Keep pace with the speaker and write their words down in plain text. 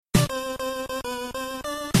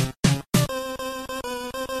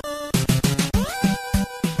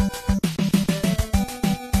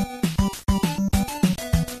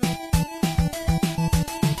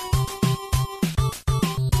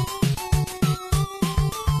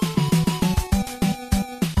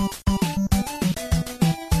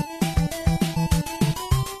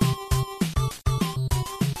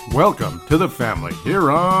Welcome to the family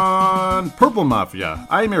here on Purple Mafia.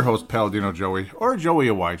 I'm your host, Paladino Joey, or Joey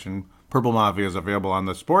Awajan. Purple Mafia is available on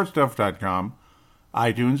thesportstuff.com,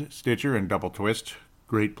 iTunes, Stitcher, and Double Twist.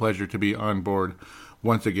 Great pleasure to be on board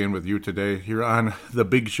once again with you today here on the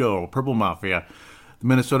big show, Purple Mafia. The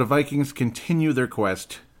Minnesota Vikings continue their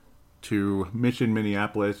quest to Mission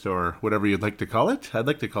Minneapolis, or whatever you'd like to call it. I'd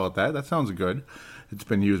like to call it that. That sounds good. It's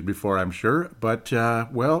been used before, I'm sure. But,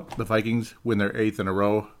 the Vikings win their 8th in a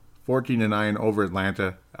row, 14-9 over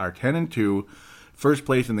Atlanta, are 10-2, first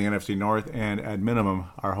place in the NFC North, and at minimum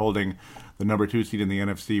are holding the number 2 seed in the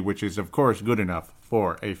NFC, which is, of course, good enough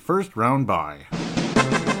for a first-round bye. Here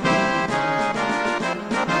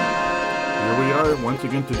we are once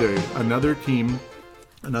again today. Another team,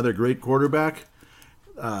 another great quarterback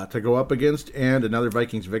to go up against, and another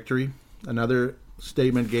Vikings victory. Another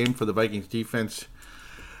statement game for the Vikings defense.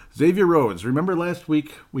 Xavier Rhodes, remember last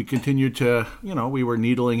week we continued to, we were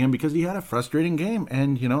needling him because he had a frustrating game,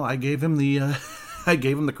 and I gave him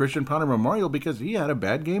the Christian Ponder Memorial because he had a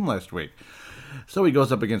bad game last week. So he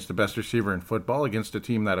goes up against the best receiver in football, against a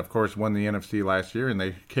team that of course won the NFC last year, and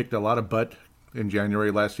they kicked a lot of butt in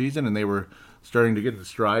January last season, and they were starting to get the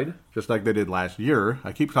stride just like they did last year.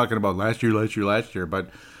 I keep talking about last year, but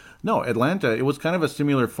no, Atlanta, it was kind of a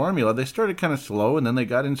similar formula. They started kind of slow, and then they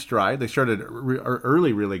got in stride. They started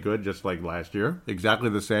early really good, just like last year.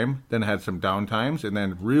 Exactly the same. Then had some down times, and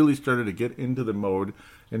then really started to get into the mode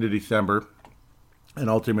into December and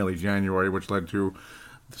ultimately January, which led to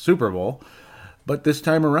the Super Bowl. But this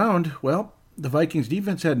time around, well, the Vikings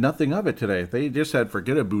defense had nothing of it today. They just had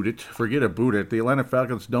forget about it. The Atlanta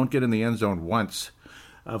Falcons don't get in the end zone once.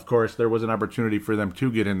 Of course, there was an opportunity for them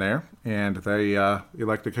to get in there, and they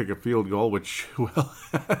elect to kick a field goal, which, well,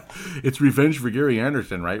 it's revenge for Gary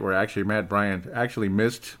Anderson, right, where actually Matt Bryant actually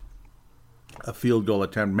missed a field goal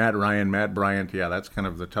attempt. Matt Bryant, yeah, that's kind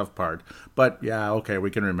of the tough part. But, yeah, okay,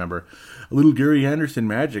 we can remember. A little Gary Anderson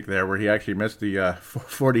magic there where he actually missed the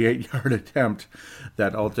 48-yard attempt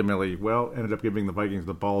that ultimately, well, ended up giving the Vikings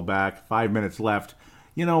the ball back. 5 minutes left.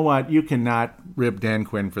 You know what? You cannot rip Dan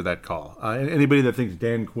Quinn for that call. Anybody that thinks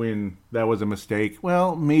Dan Quinn, that was a mistake,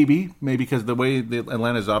 well, maybe because the way the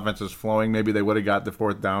Atlanta's offense is flowing, maybe they would have got the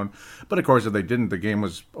fourth down. But, of course, if they didn't, the game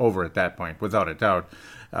was over at that point, without a doubt.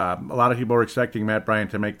 A lot of people were expecting Matt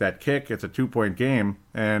Bryant to make that kick. It's a 2-point game,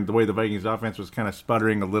 and the way the Vikings offense was kind of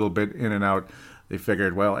sputtering a little bit in and out, they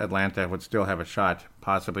figured, well, Atlanta would still have a shot,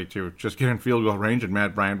 possibly to just get in field goal range, and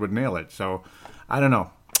Matt Bryant would nail it. So, I don't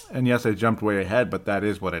know. And yes, I jumped way ahead, but that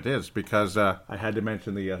is what it is, because I had to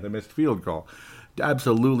mention the missed field goal.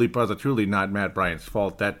 Absolutely, positively not Matt Bryant's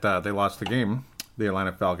fault that they lost the game, the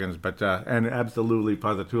Atlanta Falcons, but and absolutely,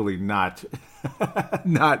 positively not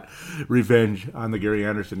not revenge on the Gary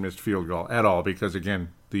Anderson missed field goal at all, because again,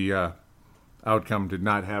 the outcome did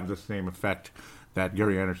not have the same effect that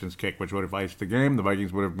Gary Anderson's kick, which would have iced the game. The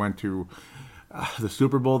Vikings would have went to the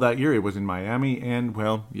Super Bowl that year. It was in Miami, and,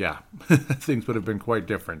 well, yeah, things would have been quite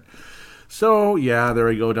different. So, yeah, there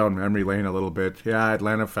we go down memory lane a little bit. Yeah,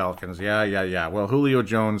 Atlanta Falcons. Yeah. Well, Julio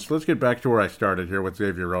Jones, let's get back to where I started here with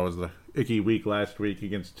Xavier Rhodes, the icky week last week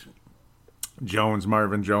against Jones,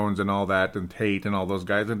 Marvin Jones, and all that, and Tate, and all those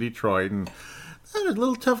guys in Detroit. And that was a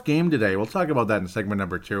little tough game today. We'll talk about that in segment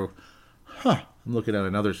number 2. I'm looking at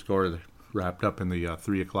another score wrapped up in the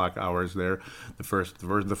 3 o'clock hours there. The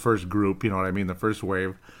first group, you know what I mean, the first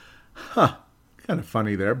wave. Kind of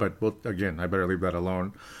funny there, but again, I better leave that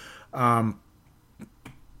alone.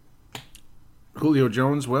 Julio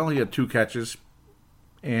Jones, well, he had 2 catches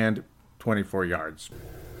and 24 yards.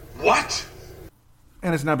 What?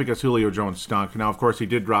 And it's not because Julio Jones stunk. Now, of course, he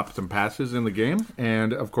did drop some passes in the game,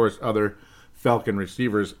 and, of course, other Falcon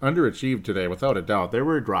receivers underachieved today, without a doubt. There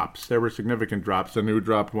were drops. There were significant drops. Sanu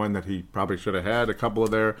dropped one that he probably should have had. A couple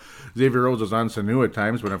of there. Xavier Rhodes was on Sanu at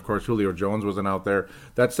times when, of course, Julio Jones wasn't out there.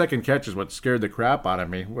 That second catch is what scared the crap out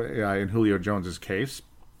of me in Julio Jones's case.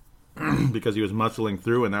 Because he was muscling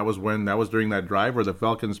through, and that was during that drive where the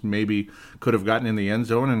Falcons maybe could have gotten in the end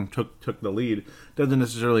zone and took the lead. Doesn't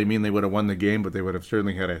necessarily mean they would have won the game, but they would have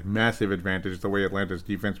certainly had a massive advantage the way Atlanta's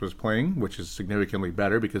defense was playing, which is significantly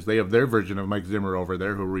better because they have their version of Mike Zimmer over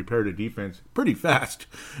there who repaired a defense pretty fast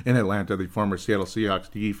in Atlanta, the former Seattle Seahawks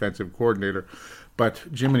defensive coordinator. But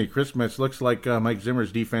Jiminy Christmas, looks like Mike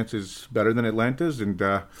Zimmer's defense is better than Atlanta's, and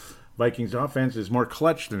Vikings offense is more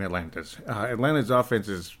clutch than Atlanta's. Atlanta's offense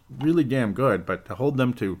is really damn good, but to hold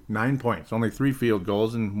them to 9 points, only 3 field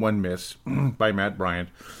goals and 1 miss by Matt Bryant,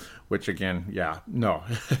 which again, yeah, no.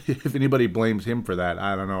 If anybody blames him for that,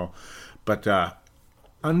 I don't know. But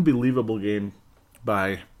unbelievable game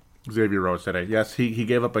by Xavier Rhodes today. Yes, he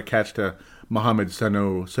gave up a catch to Mohamed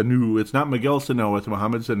Sanu. It's not Miguel Sano, it's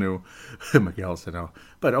Mohamed Sanu. Miguel Sano.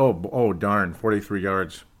 But oh darn, 43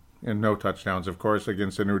 yards and no touchdowns. Of course, again,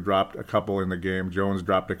 Sanu dropped a couple in the game. Jones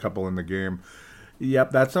dropped a couple in the game.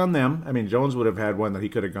 Yep, that's on them. I mean, Jones would have had one that he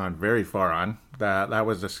could have gone very far on. That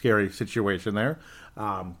was a scary situation there.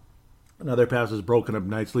 Another pass was broken up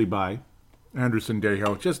nicely by Andrew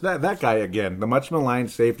Sendejo. Just that guy again, the much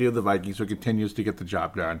maligned safety of the Vikings who continues to get the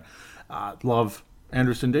job done. Love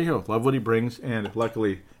Andrew Sendejo. Love what he brings, and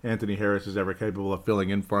luckily Anthony Harris is ever capable of filling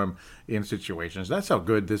in for him in situations. That's how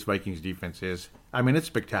good this Vikings defense is. I mean, it's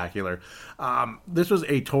spectacular. This was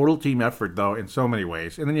a total team effort, though, in so many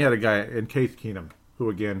ways. And then you had a guy in Case Keenum, who,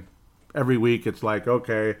 again, every week it's like,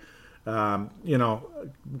 okay,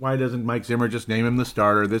 why doesn't Mike Zimmer just name him the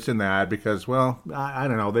starter, this and that? Because, well, I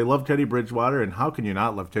don't know. They love Teddy Bridgewater, and how can you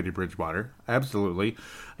not love Teddy Bridgewater? Absolutely.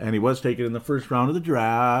 And he was taken in the first round of the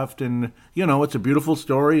draft, and, it's a beautiful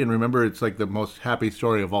story. And remember, it's like the most happy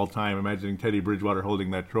story of all time, imagining Teddy Bridgewater holding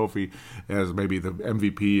that trophy as maybe the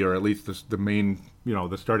MVP or at least the main,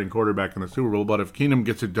 the starting quarterback in the Super Bowl. But if Keenum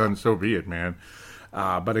gets it done, so be it, man.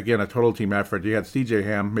 But again, a total team effort. You had C.J.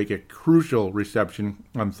 Ham make a crucial reception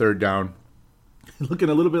on third down. Looking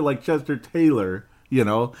a little bit like Chester Taylor,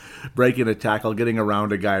 breaking a tackle, getting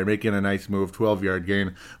around a guy, making a nice move, 12-yard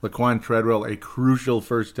gain. Laquan Treadwell, a crucial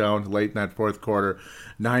first down late in that fourth quarter.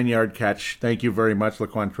 9-yard catch. Thank you very much,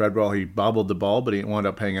 Laquan Treadwell. He bobbled the ball, but he wound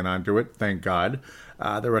up hanging on to it. Thank God.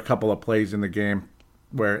 There were a couple of plays in the game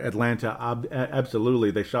where Atlanta,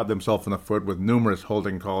 absolutely, they shot themselves in the foot with numerous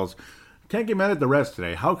holding calls. Can't get mad at the refs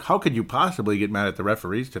today. How could you possibly get mad at the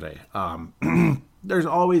referees today? There's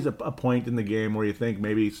always a point in the game where you think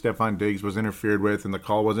maybe Stefon Diggs was interfered with and the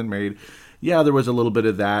call wasn't made. Yeah, there was a little bit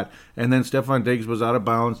of that. And then Stefon Diggs was out of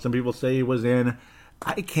bounds. Some people say he was in.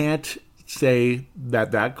 I can't say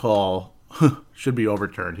that call should be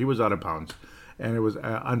overturned. He was out of bounds. And it was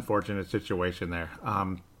an unfortunate situation there.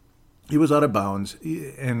 He was out of bounds.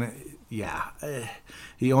 And yeah,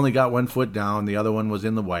 he only got one foot down. The other one was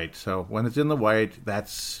in the white. So when it's in the white,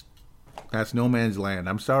 that's no man's land.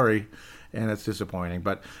 I'm sorry. And it's disappointing.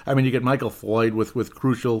 But, I mean, you get Michael Floyd with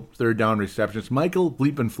crucial third down receptions. Michael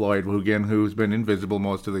Bleepin Floyd, who's been invisible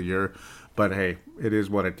most of the year. But, hey, it is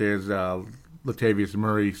what it is. Latavius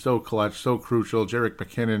Murray, so clutch, so crucial. Jerick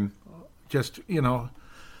McKinnon, just,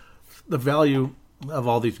 the value of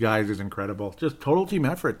all these guys is incredible. Just total team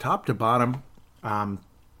effort, top to bottom.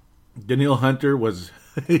 Daniil Hunter was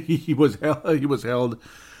he was held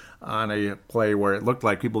on a play where it looked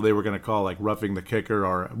like they were going to call like roughing the kicker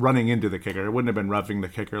or running into the kicker. It wouldn't have been roughing the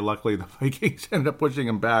kicker. Luckily, the Vikings ended up pushing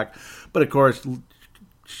him back. But, of course,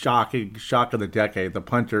 shock of the decade, the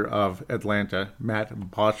punter of Atlanta,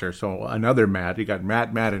 Matt Bosher. So another Matt. You got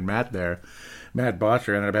Matt, and Matt there. Matt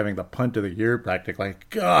Bosher ended up having the punt of the year practically.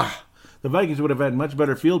 Gah! The Vikings would have had much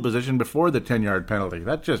better field position before the 10-yard penalty.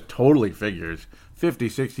 That just totally figures.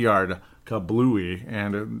 56-yard kablooey,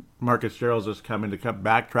 and Marcus Sherrills just coming to come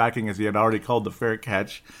backtracking as he had already called the fair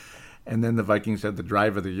catch. And then the Vikings had the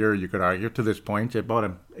drive of the year, you could argue, to this point. About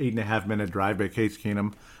an 8.5-minute drive by Case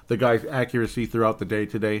Keenum. The guy's accuracy throughout the day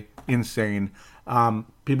today, insane.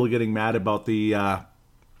 People getting mad about the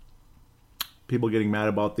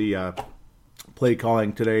play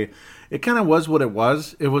calling today. It kind of was what it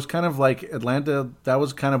was. It was kind of like Atlanta. That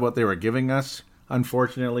was kind of what they were giving us,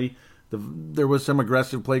 unfortunately. There was some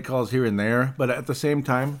aggressive play calls here and there, but at the same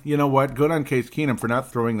time, you know what? Good on Case Keenum for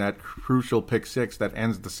not throwing that crucial pick six that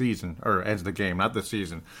ends the season, or ends the game, not the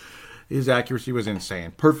season. His accuracy was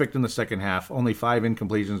insane. Perfect in the second half. Only 5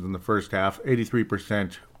 incompletions in the first half.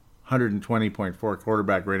 83%, 120.4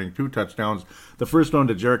 quarterback rating, 2 touchdowns. The first one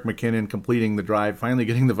to Jerick McKinnon completing the drive, finally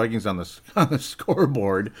getting the Vikings on the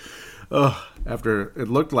scoreboard. After it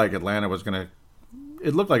looked like Atlanta was going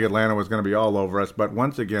to be all over us, but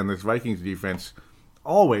once again, this Vikings defense,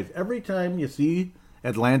 always, every time you see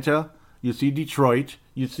Atlanta, you see Detroit,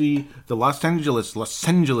 you see the Los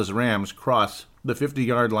Angeles Rams cross the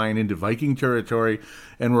 50-yard line into Viking territory,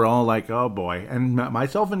 and we're all like, oh boy, and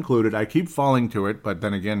myself included, I keep falling to it, but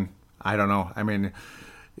then again, I don't know. I mean,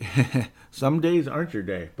 some days aren't your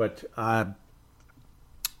day, but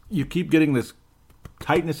you keep getting this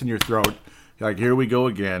tightness in your throat. Like, here we go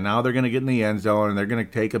again. Now they're going to get in the end zone, and they're going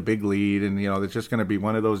to take a big lead, and, it's just going to be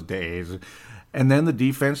one of those days. And then the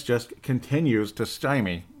defense just continues to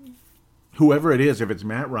stymie whoever it is, if it's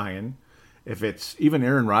Matt Ryan, if it's even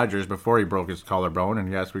Aaron Rodgers before he broke his collarbone,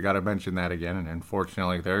 and yes, we got to mention that again, and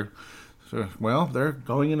unfortunately they're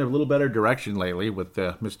going in a little better direction lately with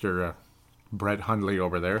Mr. Brett Hundley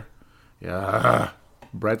over there. Yeah,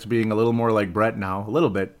 Brett's being a little more like Brett now, a little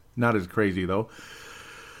bit, not as crazy though.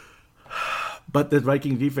 But the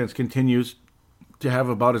Vikings defense continues to have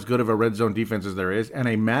about as good of a red zone defense as there is, and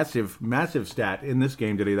a massive, massive stat in this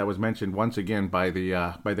game today that was mentioned once again by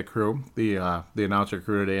the crew, the announcer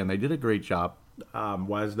crew today, and they did a great job.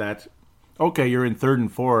 Was that okay? You're in 3rd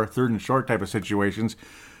and 4, 3rd and short type of situations.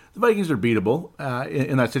 The Vikings are beatable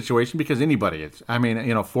in that situation because anybody is. I mean,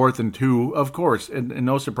 4th and 2, of course, and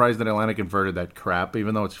no surprise that Atlanta converted that crap,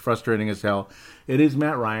 even though it's frustrating as hell. It is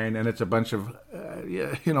Matt Ryan, and it's a bunch of,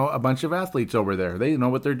 a bunch of athletes over there. They know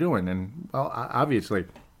what they're doing, and well, obviously.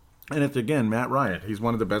 And it's, again, Matt Ryan. He's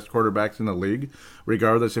one of the best quarterbacks in the league,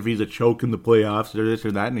 regardless if he's a choke in the playoffs or this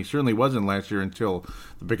or that, and he certainly wasn't last year until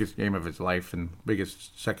the biggest game of his life and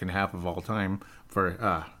biggest second half of all time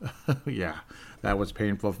for, yeah. That was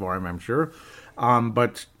painful for him, I'm sure.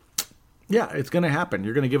 But, yeah, it's going to happen.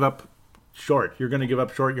 You're going to give up short. You're going to give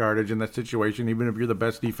up short yardage in that situation, even if you're the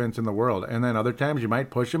best defense in the world. And then other times you might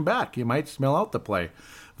push him back. You might smell out the play.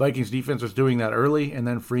 Vikings defense was doing that early, and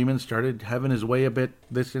then Freeman started having his way a bit,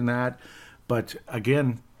 this and that. But,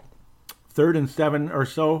 again, 3rd and 7 or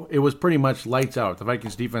so, it was pretty much lights out. The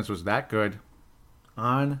Vikings defense was that good.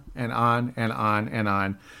 On and on and on and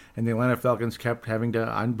on. And the Atlanta Falcons kept having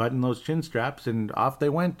to unbutton those chin straps, and off they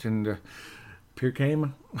went. And here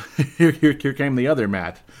came the other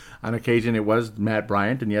Matt. On occasion, it was Matt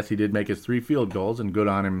Bryant, and yes, he did make his 3 field goals, and good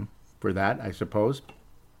on him for that, I suppose.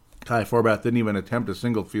 Kai Forbath didn't even attempt a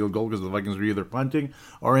single field goal because the Vikings were either punting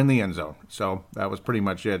or in the end zone. So that was pretty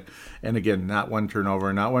much it. And again, not one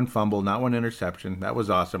turnover, not one fumble, not one interception. That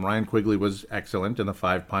was awesome. Ryan Quigley was excellent in the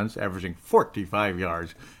 5 punts, averaging 45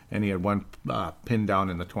 yards. And he had one pinned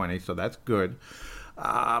down in the 20, so that's good.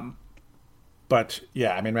 But,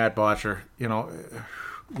 yeah, I mean, Matt Bosher,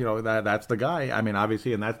 that's the guy. I mean,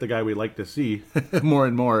 obviously, and that's the guy we like to see more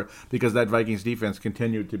and more because that Vikings defense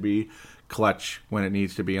continued to be clutch when it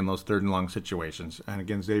needs to be in those 3rd and long situations. And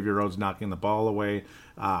again, Xavier Rhodes knocking the ball away.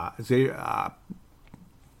 Xavier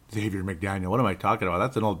McDaniel. What am I talking about?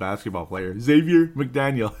 That's an old basketball player. Xavier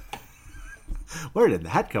McDaniel. Where did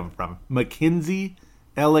that come from? Mackenzie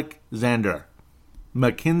Alexander.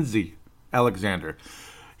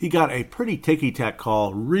 He got a pretty ticky-tack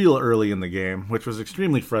call real early in the game, which was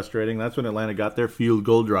extremely frustrating. That's when Atlanta got their field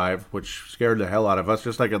goal drive, which scared the hell out of us,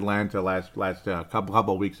 just like Atlanta last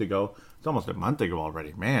couple of weeks ago. It's almost a month ago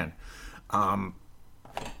already, man.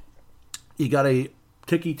 He got a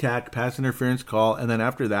ticky-tack pass interference call, and then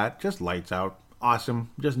after that, just lights out. Awesome,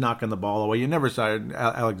 just knocking the ball away. You never saw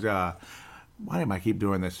why am I keep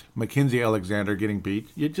doing this? Mackenzie Alexander getting beat.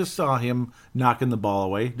 You just saw him knocking the ball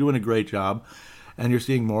away, doing a great job. And you're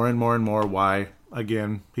seeing more and more and more why,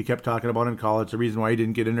 again, he kept talking about in college, the reason why he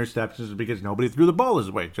didn't get interceptions is because nobody threw the ball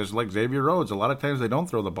his way, just like Xavier Rhodes. A lot of times they don't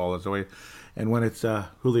throw the ball his way. And when it's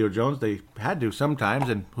Julio Jones, they had to sometimes,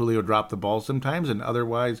 and Julio dropped the ball sometimes, and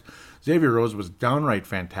otherwise Xavier Rhodes was downright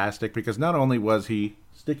fantastic because not only was he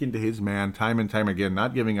sticking to his man time and time again,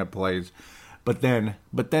 not giving up plays, but then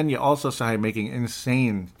you also saw him making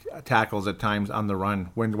insane tackles at times on the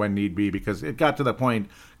run when need be because it got to the point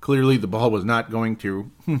clearly the ball was not going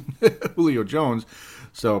to Julio Jones.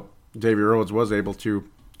 So Xavier Rhodes was able to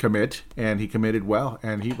commit, and he committed well,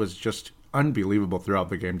 and he was just unbelievable throughout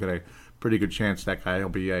the game today. Pretty good chance that guy will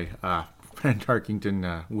be a Fran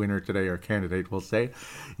Tarkington winner today, or candidate, we'll say.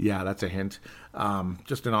 Yeah, that's a hint.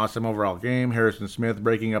 Just an awesome overall game. Harrison Smith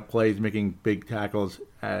breaking up plays, making big tackles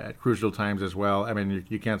at crucial times as well. I mean,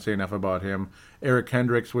 you can't say enough about him. Eric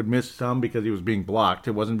Kendricks would miss some because he was being blocked.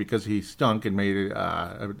 It wasn't because he stunk and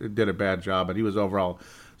did a bad job, but he was overall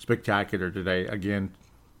spectacular today. Again,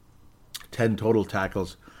 10 total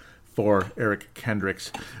tackles for Eric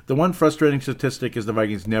Kendricks. The one frustrating statistic is the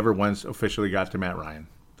Vikings never once officially got to Matt Ryan.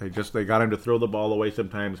 They got him to throw the ball away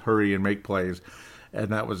sometimes, hurry and make plays, and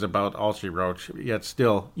that was about all she wrote. Yet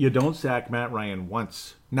still, you don't sack Matt Ryan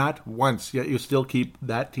once. Not once. Yet you still keep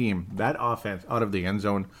that team, that offense, out of the end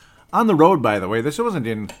zone. On the road, by the way. This wasn't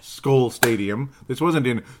in Skull Stadium. This wasn't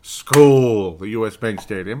in Skull, the U.S. Bank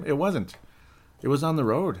Stadium. It wasn't. It was on the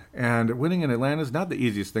road. And winning in Atlanta is not the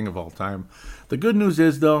easiest thing of all time. The good news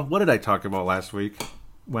is, though, what did I talk about last week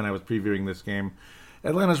when I was previewing this game?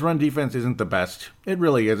 Atlanta's run defense isn't the best. It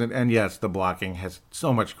really isn't. And yes, the blocking has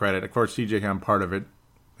so much credit. Of course, CJ Ham part of it.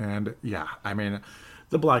 And yeah, I mean,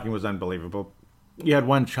 the blocking was unbelievable. You had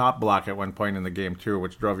one chop block at one point in the game, too,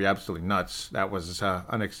 which drove you absolutely nuts. That was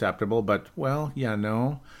unacceptable. But, well, yeah,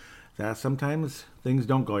 no. That sometimes things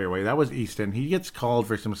don't go your way. That was Easton. He gets called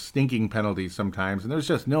for some stinking penalties sometimes, and there's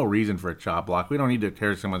just no reason for a chop block. We don't need to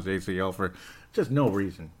tear someone's ACL for just no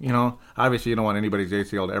reason. You know, obviously you don't want anybody's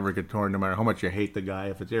ACL to ever get torn, no matter how much you hate the guy.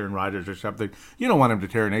 If it's Aaron Rodgers or something, you don't want him to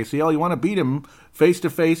tear an ACL. You want to beat him face to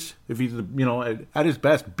face. If he's, at his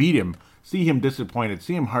best, beat him. see him disappointed,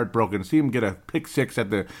 see him heartbroken, see him get a pick six at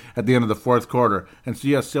the end of the fourth quarter, and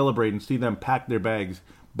see us celebrate and see them pack their bags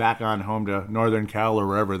back on home to Northern Cal or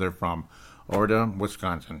wherever they're from, or to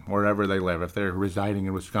Wisconsin, wherever they live, if they're residing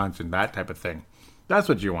in Wisconsin, that type of thing. That's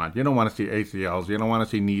what you want. You don't want to see ACLs. You don't want to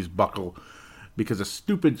see knees buckle because of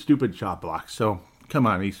stupid chop blocks. So come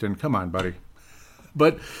on, Easton. Come on, buddy.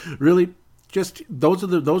 But really, just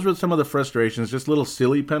those were some of the frustrations, just little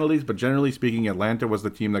silly penalties, but generally speaking, Atlanta was the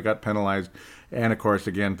team that got penalized. And of course,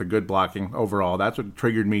 again, the good blocking overall. That's what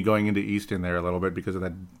triggered me going into Easton there a little bit because of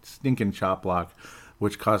that stinking chop block,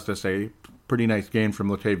 which cost us a pretty nice gain from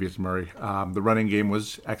Latavius Murray. The running game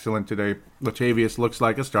was excellent today. Latavius looks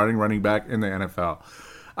like a starting running back in the NFL.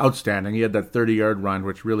 Outstanding. He had that 30-yard run,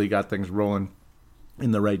 which really got things rolling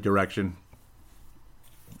in the right direction.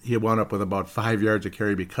 He wound up with about 5 yards of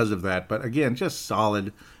carry because of that. But again, just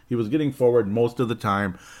solid. He was getting forward most of the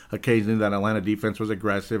time. Occasionally that Atlanta defense was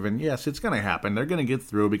aggressive. And yes, it's going to happen. They're going to get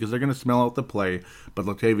through because they're going to smell out the play. But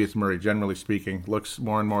Latavius Murray, generally speaking, looks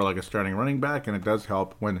more and more like a starting running back. And it does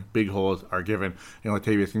help when big holes are given. And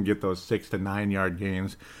Latavius can get those 6 to 9 yard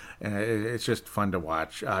gains. And it's just fun to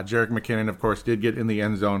watch. Jerick McKinnon, of course, did get in the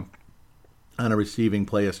end zone on a receiving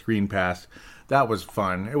play, a screen pass. That was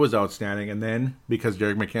fun. It was outstanding. And then, because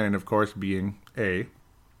Jerick McKinnon, of course, being a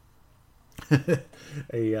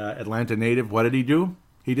Atlanta native, what did he do?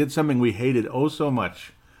 He did something we hated oh so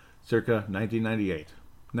much circa 1998.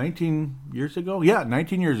 19 years ago? Yeah,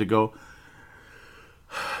 19 years ago.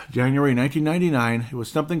 January 1999. It was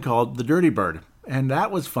something called the Dirty Bird. And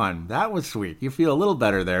that was fun. That was sweet. You feel a little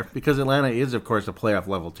better there because Atlanta is, of course, a playoff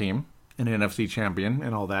level team, an NFC champion,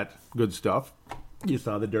 and all that good stuff. You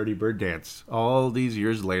saw the Dirty Bird dance all these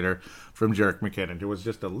years later from Jerick McKinnon, who was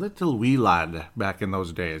just a little wee lad back in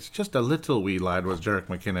those days. Just a little wee lad was Jerick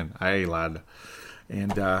McKinnon. Aye, lad.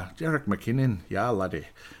 And Jerick McKinnon, yeah, laddie.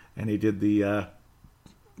 And he did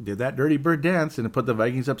that Dirty Bird dance and it put the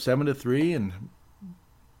Vikings up 7-3, and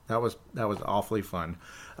that was awfully fun.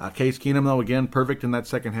 Case Keenum, though, again, perfect in that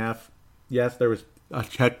second half. Yes, there was a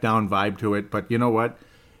check down vibe to it, but you know what?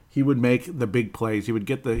 He would make the big plays. He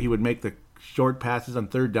would make the short passes on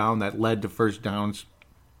third down that led to first downs.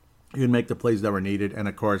 He would make the plays that were needed. And,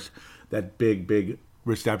 of course, that big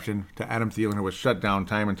reception to Adam Thielen, who was shut down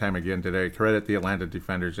time and time again today. Credit the Atlanta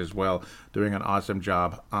defenders as well, doing an awesome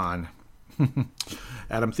job on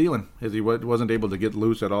Adam Thielen, as he wasn't able to get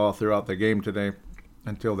loose at all throughout the game today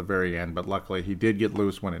until the very end. But luckily, he did get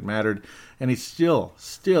loose when it mattered. And he still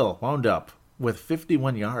wound up with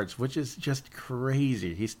 51 yards, which is just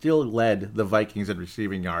crazy. He still led the Vikings in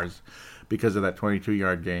receiving yards because of that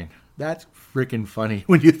 22-yard gain. That's freaking funny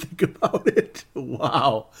when you think about it.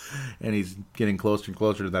 Wow. And he's getting closer and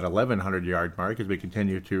closer to that 1,100-yard mark as we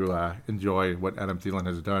continue to enjoy what Adam Thielen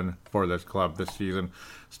has done for this club this season.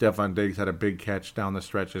 Stefon Diggs had a big catch down the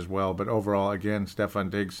stretch as well. But overall, again, Stefon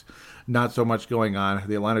Diggs, not so much going on.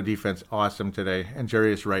 The Atlanta defense, awesome today. And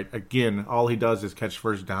Jarius Wright, again, all he does is catch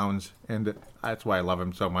first downs. And that's why I love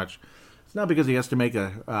him so much. It's not because he has to make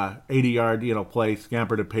a 80-yard, play,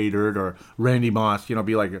 scamper to pay dirt, or Randy Moss,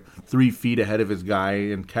 be like 3 feet ahead of his guy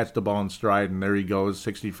and catch the ball in stride, and there he goes,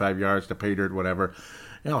 65 yards to pay dirt, whatever.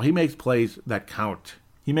 He makes plays that count.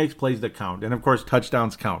 And, of course,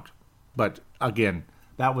 touchdowns count. But, again,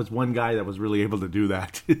 that was one guy that was really able to do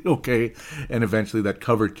that, okay? And eventually that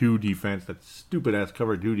cover 2 defense, that stupid-ass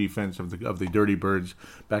cover 2 defense of the Dirty Birds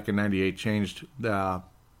back in 98 changed the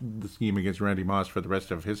scheme against Randy Moss for the rest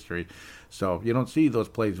of history. So you don't see those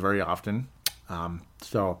plays very often.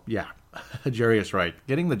 Jarius Wright,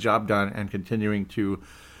 getting the job done and continuing to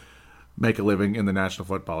make a living in the National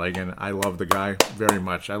Football League. And I love the guy very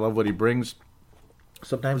much. I love what he brings.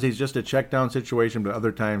 Sometimes he's just a check down situation, but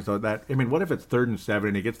other times, what if it's 3rd and 7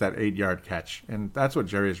 and he gets that 8-yard catch? And that's what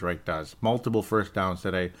Jarius Wright does. Multiple first downs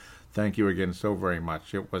today. Thank you again so very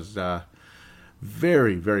much. It was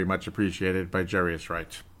very, very much appreciated by Jarius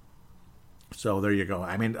Wright. So there you go.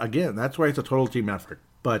 Again, that's why it's a total team effort.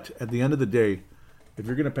 But at the end of the day, if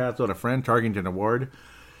you're going to pass out a Fran Tarkenton Award,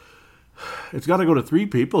 it's got to go to 3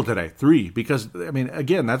 people today. 3. Because,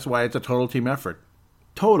 again, that's why it's a total team effort.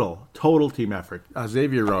 Total team effort.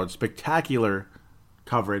 Xavier Rhodes, spectacular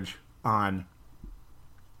coverage on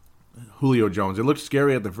Julio Jones. It looked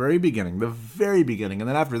scary at the very beginning. And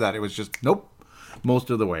then after that, it was just, nope, most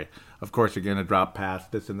of the way. Of course, again, a drop pass,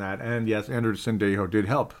 this and that. And yes, Anderson Sendejo did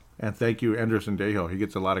help. And thank you, Anderson Sendejo. He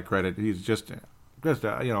gets a lot of credit. He's just a,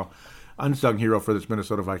 unsung hero for this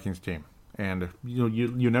Minnesota Vikings team. And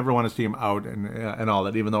you never want to see him out and all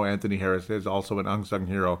that, even though Anthony Harris is also an unsung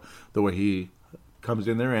hero, the way he comes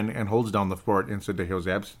in there and holds down the fort in Sendejo's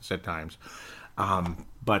absence at times.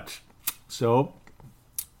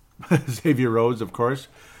 Xavier Rhodes, of course.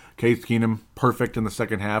 Case Keenum, perfect in the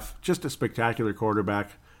second half. Just a spectacular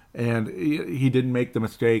quarterback. And he didn't make the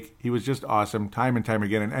mistake. He was just awesome time and time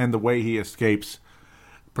again. And the way he escapes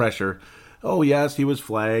pressure. Oh, yes, he was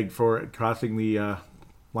flagged for crossing the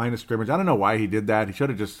line of scrimmage. I don't know why he did that. He should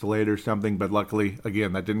have just slayed or something. But luckily,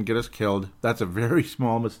 again, that didn't get us killed. That's a very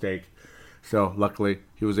small mistake. So luckily,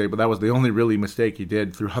 he was able. That was the only really mistake he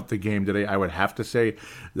did throughout the game today, I would have to say.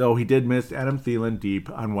 Though he did miss Adam Thielen deep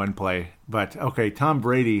on one play. But, okay, Tom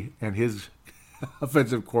Brady and his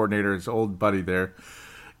offensive coordinator, his old buddy there,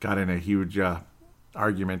 got in a huge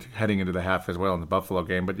argument heading into the half as well in the Buffalo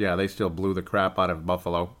game. But, yeah, they still blew the crap out of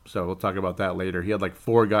Buffalo. So we'll talk about that later. He had like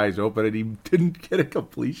 4 guys open and he didn't get a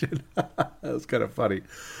completion. That was kind of funny.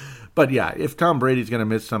 But, yeah, if Tom Brady's going to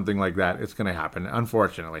miss something like that, it's going to happen,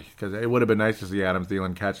 unfortunately. Because it would have been nice to see Adam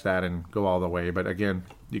Thielen catch that and go all the way. But, again,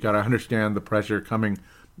 you got to understand the pressure coming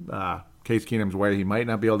Case Keenum's way. He might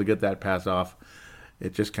not be able to get that pass off.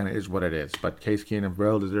 It just kind of is what it is. But Case Keenum,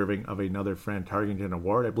 well deserving of another Fran Tarkenton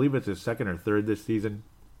Award. I believe it's his 2nd or 3rd this season.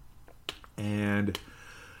 And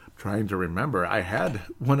I'm trying to remember, I had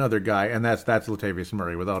one other guy, and that's Latavius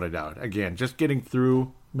Murray, without a doubt. Again, just getting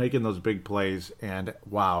through, making those big plays, and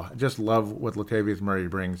wow, I just love what Latavius Murray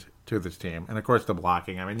brings to this team. And, of course, the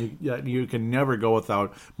blocking. I mean, you can never go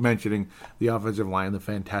without mentioning the offensive line, the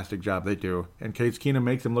fantastic job they do. And Case Keenum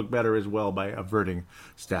makes them look better as well by averting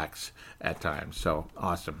sacks at times. So,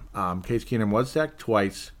 awesome. Case Keenum was sacked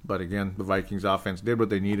twice, but, again, the Vikings offense did what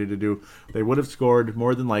they needed to do. They would have scored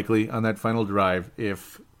more than likely on that final drive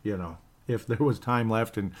if there was time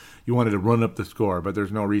left and you wanted to run up the score, but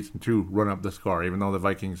there's no reason to run up the score, even though the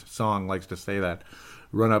Vikings song likes to say that.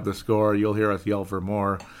 Run up the score, you'll hear us yell for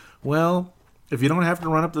more. Well, if you don't have to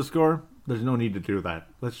run up the score, there's no need to do that.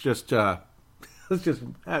 Let's just be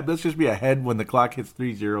ahead when the clock hits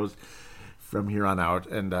 3 zeros from here on out,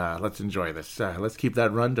 and let's enjoy this. Let's keep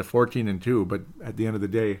that run to 14-2, but at the end of the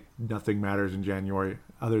day, nothing matters in January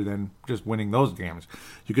other than just winning those games.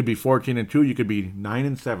 You could be 14-2, you could be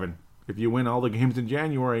 9-7. If you win all the games in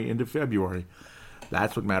January into February,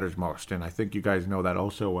 that's what matters most. And I think you guys know that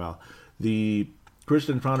also well. The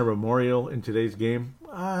Christian Founder Memorial in today's game,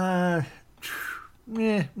 not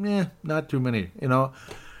too many.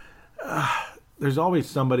 There's always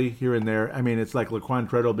somebody here and there. I mean, it's like Laquan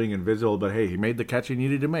Treadwell being invisible, but hey, he made the catch he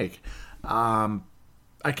needed to make.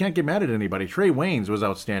 I can't get mad at anybody. Trey Waynes was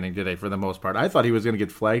outstanding today for the most part. I thought he was going to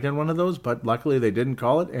get flagged on one of those, but luckily they didn't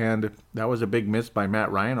call it, and that was a big miss by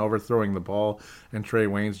Matt Ryan overthrowing the ball, and Trey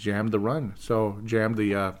Waynes jammed the run. So jammed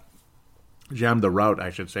the route,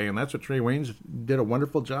 I should say, and that's what Trey Waynes did a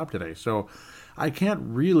wonderful job today. So I can't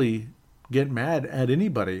really get mad at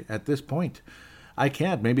anybody at this point. I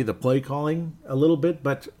can't. Maybe the play calling a little bit,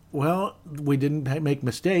 but, well, we didn't make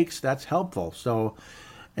mistakes. That's helpful. So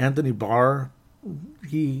Anthony Barr,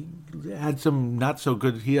 he had some not so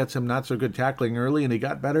good tackling early, and he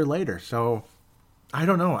got better later. So I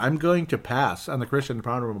don't know. I'm going to pass on the Christian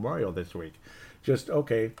Founder Memorial this week. Just,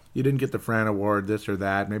 okay, you didn't get the Fran Award, this or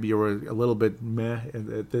that. Maybe you were a little bit meh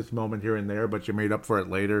at this moment here and there, but you made up for it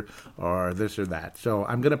later, or this or that. So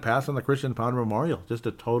I'm going to pass on the Christian Founder Memorial. Just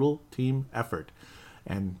a total team effort.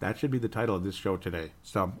 And that should be the title of this show today.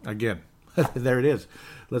 So, again, there it is.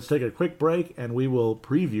 Let's take a quick break, and we will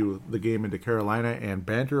preview the game into Carolina and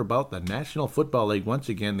banter about the National Football League. Once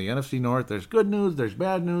again, the NFC North, there's good news, there's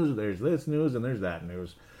bad news, there's this news, and there's that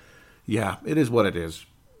news. Yeah, it is what it is.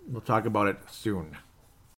 We'll talk about it soon.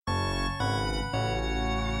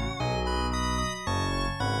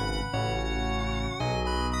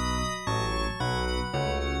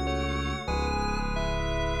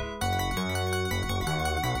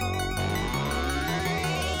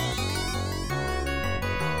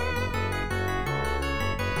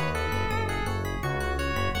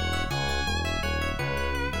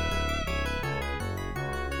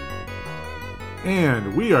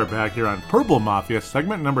 And we are back here on Purple Mafia,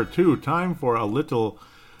 segment number 2. Time for a little,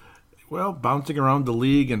 bouncing around the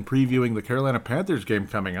league and previewing the Carolina Panthers game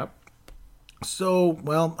coming up. So,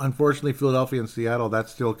 unfortunately, Philadelphia and Seattle,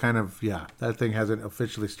 that's still kind of, that thing hasn't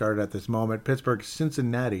officially started at this moment. Pittsburgh,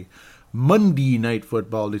 Cincinnati, Monday Night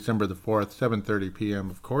Football, December the 4th, 7:30 p.m.,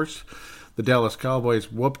 of course. The Dallas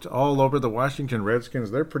Cowboys whooped all over the Washington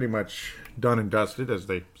Redskins. They're pretty much done and dusted, as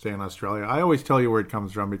they say in Australia. I always tell you where it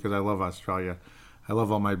comes from because I love Australia. I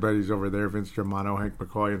love all my buddies over there, Vince Germano, Hank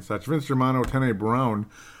McCoy, and such. Vince Germano, Tene Brown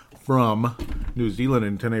from New Zealand,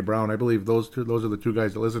 and Tene Brown. I believe those are the two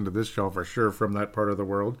guys that listen to this show for sure from that part of the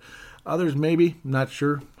world. Others maybe, not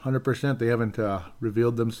sure, 100%. They haven't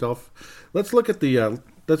revealed themselves. Let's look at the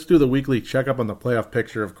let's do the weekly checkup on the playoff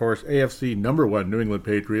picture. Of course, AFC number 1 New England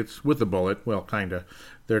Patriots with a bullet. Well, kinda.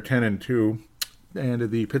 They're 10-2, and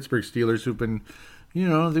the Pittsburgh Steelers, who've been,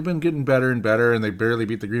 they've been getting better and better, and they barely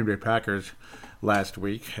beat the Green Bay Packers last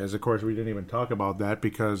week. As of course, we didn't even talk about that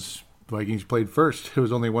because Vikings played first. It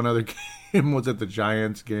was only one other game. Was it the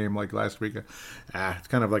Giants game like last week? It's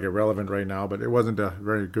kind of like irrelevant right now, but it wasn't a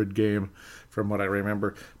very good game from what I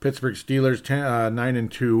remember. Pittsburgh Steelers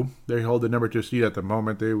 9-2. They hold the number 2 seed at the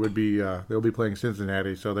moment. They'll be playing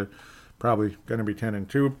Cincinnati, so they're probably going to be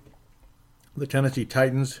 10-2. The Tennessee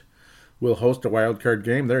Titans will host a wild card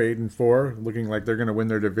game. They're 8-4, looking like they're going to win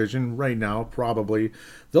their division right now. Probably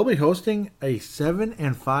they'll be hosting a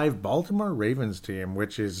 7-5 Baltimore Ravens team,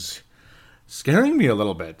 which is scaring me a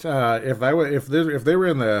little bit. If they were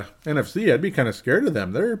in the NFC, I'd be kind of scared of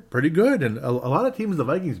them. They're pretty good, and a lot of teams the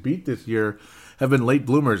Vikings beat this year have been late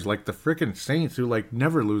bloomers, like the frickin' Saints, who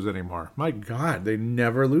never lose anymore. My God, they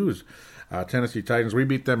never lose. Tennessee Titans, we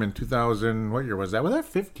beat them in 2000. What year was that? Was that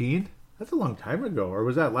 15? That's a long time ago. Or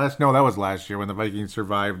was that last? No, that was last year when the Vikings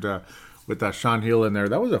survived with Sean Hill in there.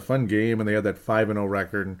 That was a fun game, and they had that 5-0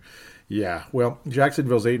 record. And yeah, well,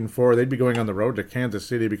 Jacksonville's 8-4. They'd be going on the road to Kansas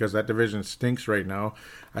City because that division stinks right now.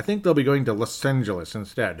 I think they'll be going to Los Angeles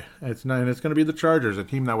instead. It's going to be the Chargers, a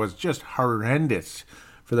team that was just horrendous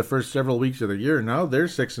for the first several weeks of the year. Now they're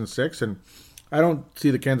 6-6, and I don't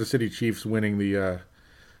see the Kansas City Chiefs winning the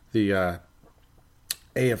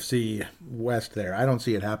AFC West there. I don't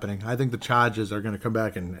see it happening. I think the Chargers are going to come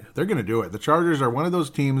back, and they're going to do it. The Chargers are one of those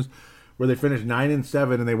teams where they finish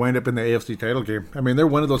 9-7 and they wind up in the AFC title game. I mean, they're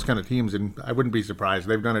one of those kind of teams, and I wouldn't be surprised.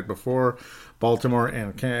 They've done it before. Baltimore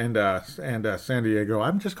and San Diego.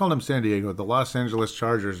 I'm just calling them San Diego. The Los Angeles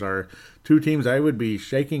Chargers are two teams I would be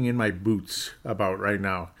shaking in my boots about right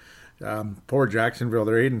now. Poor Jacksonville.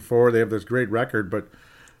 They're 8-4. They have this great record, but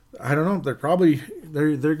I don't know.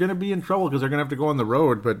 They're going to be in trouble because they're going to have to go on the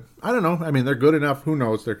road. But I don't know. I mean, they're good enough. Who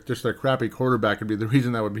knows? They're just their crappy quarterback would be the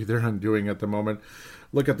reason that would be their undoing at the moment.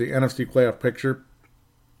 Look at the NFC playoff picture.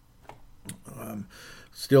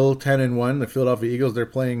 Still 10-1. The Philadelphia Eagles, they're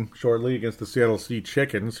playing shortly against the Seattle Sea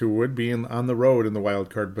Chickens, who would be on the road in the wild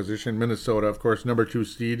card position. Minnesota, of course, number 2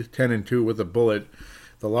 seed, 10-2 with a bullet.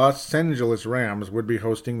 The Los Angeles Rams would be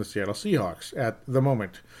hosting the Seattle Seahawks at the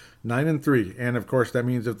moment, 9-3. And, of course, that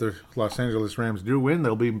means if the Los Angeles Rams do win,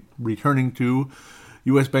 they'll be returning to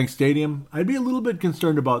U.S. Bank Stadium. I'd be a little bit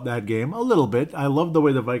concerned about that game, a little bit. I love the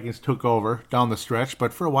way the Vikings took over down the stretch,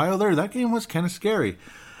 but for a while there, that game was kind of scary.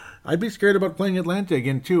 I'd be scared about playing Atlanta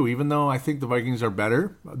again, too, even though I think the Vikings are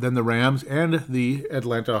better than the Rams and the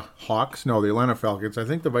Atlanta Hawks. No, the Atlanta Falcons. I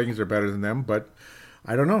think the Vikings are better than them, but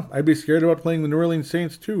I don't know. I'd be scared about playing the New Orleans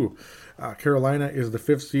Saints, too. Carolina is the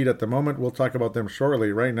 5th seed at the moment. We'll talk about them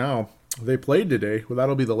shortly. Right now, they played today. Well,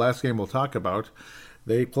 that'll be the last game we'll talk about.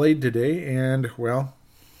 They played today, and, well,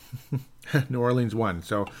 New Orleans won.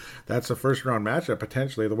 So that's a first-round matchup,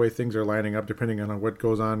 potentially, the way things are lining up, depending on what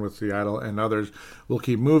goes on with Seattle and others. We'll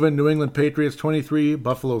keep moving. New England Patriots, 23,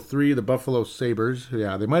 Buffalo 3, the Buffalo Sabres.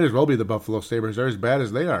 Yeah, they might as well be the Buffalo Sabres. They're as bad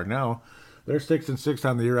as they are now. They're 6-6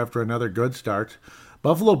 on the year after another good start.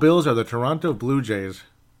 Buffalo Bills are the Toronto Blue Jays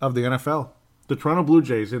of the NFL. The Toronto Blue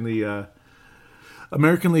Jays in the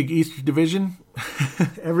American League East Division.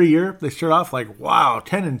 Every year they start off like, wow,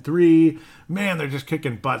 10-3. Man, they're just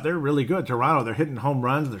kicking butt. They're really good. Toronto, they're hitting home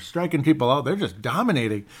runs. They're striking people out. They're just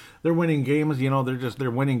dominating. They're winning games. They're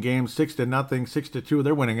winning games 6-0, 6-2.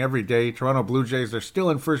 They're winning every day. Toronto Blue Jays, they're still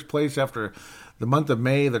in first place after the month of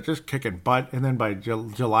May. They're just kicking butt. And then by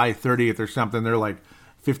July 30th or something, they're like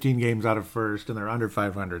 15 games out of first, and they're under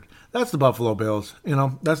 500. That's the Buffalo Bills.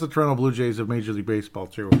 That's the Toronto Blue Jays of Major League Baseball,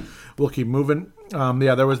 too. We'll keep moving.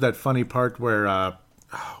 There was that funny part where,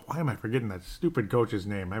 why am I forgetting that stupid coach's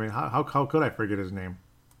name? I mean, how could I forget his name?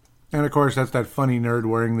 And, of course, that's that funny nerd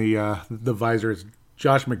wearing the visor. It's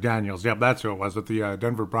Josh McDaniels. Yep, that's who it was with the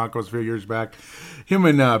Denver Broncos a few years back. Him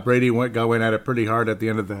and Brady went at it pretty hard at the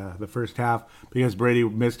end of the first half because Brady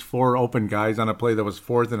missed 4 open guys on a play that was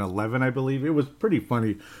 4th and 11, I believe. It was pretty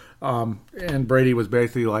funny. And Brady was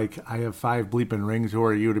basically like, I have 5 bleeping rings. Who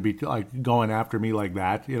are you to be like going after me like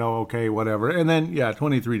that? Okay, whatever. And then,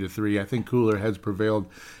 23-3. I think cooler heads prevailed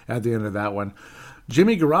at the end of that one.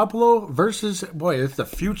 Jimmy Garoppolo versus, it's the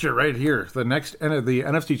future right here. The next the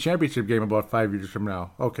NFC Championship game about 5 years from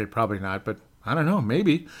now. Okay, probably not, but I don't know,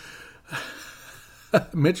 maybe.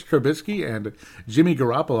 Mitch Trubisky and Jimmy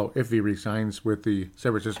Garoppolo, if he resigns with the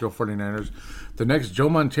San Francisco 49ers. The next Joe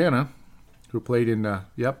Montana, who played in, remember,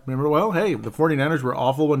 the 49ers were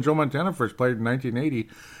awful when Joe Montana first played in 1980.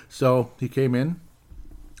 So he came in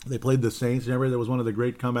They played the Saints. Remember, that was one of the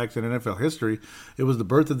great comebacks in NFL history. It was the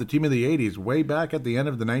birth of the team of the 80s, way back at the end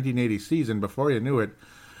of the 1980 season. Before you knew it,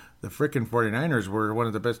 the frickin' 49ers were one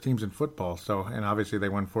of the best teams in football. So, and obviously they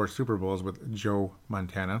won 4 Super Bowls with Joe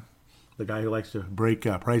Montana, the guy who likes to break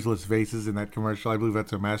priceless vases in that commercial. I believe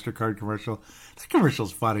that's a MasterCard commercial. That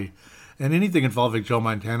commercial's funny. And anything involving Joe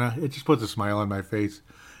Montana, it just puts a smile on my face.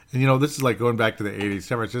 And, this is like going back to the 80s,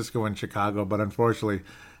 San Francisco and Chicago, but unfortunately,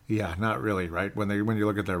 yeah, not really, right? When you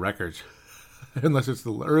look at their records. Unless it's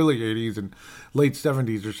the early 80s and late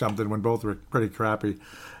 70s or something when both were pretty crappy.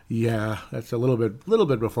 Yeah, that's a little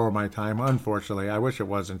bit before my time, unfortunately. I wish it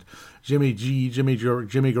wasn't. Jimmy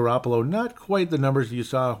Garoppolo, not quite the numbers you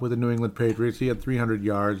saw with the New England Patriots. He had 300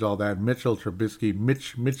 yards, all that. Mitch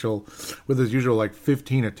Mitchell, with his usual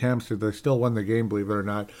 15 attempts. They still won the game, believe it or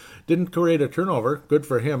not. Didn't create a turnover. Good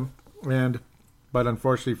for him. But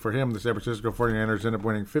unfortunately for him, the San Francisco 49ers ended up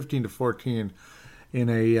winning 15-14 in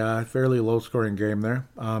a fairly low-scoring game there.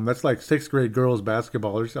 That's like 6th grade girls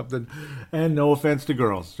basketball or something. And no offense to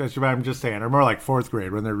girls. That's what I'm just saying. Or more like 4th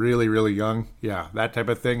grade when they're really, really young. Yeah, that type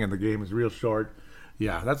of thing, and the game is real short.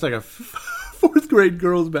 Yeah, that's like a 4th grade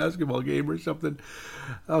girls basketball game or something.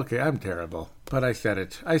 Okay, I'm terrible. But I said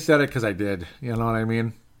it. I said it because I did. You know what I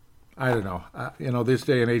mean? I don't know. This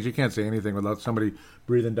day and age, you can't say anything without somebody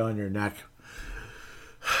breathing down your neck.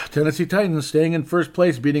 Tennessee Titans staying in first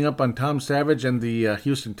place, beating up on Tom Savage and the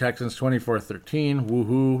Houston Texans 24-13.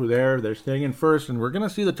 Woohoo there. They're staying in first, and we're going to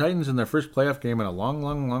see the Titans in their first playoff game in a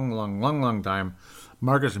long time.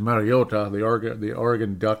 Marcus Mariota, the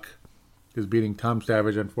Oregon Duck, is beating Tom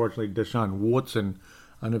Savage. Unfortunately, Deshaun Watson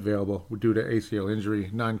unavailable due to ACL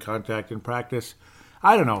injury, non-contact in practice.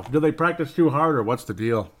 I don't know. Do they practice too hard, or what's the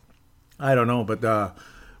deal? I don't know, but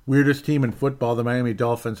weirdest team in football, the Miami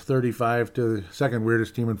Dolphins, 35 to the second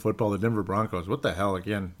weirdest team in football, the Denver Broncos. What the hell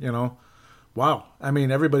again, Wow. I mean,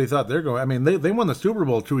 everybody thought they're going. I mean, they won the Super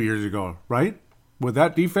Bowl 2 years ago, right? With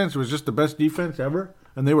that defense, it was just the best defense ever.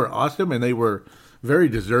 And they were awesome, and they were very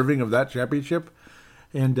deserving of that championship.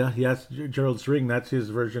 And, yes, Gerald String, that's his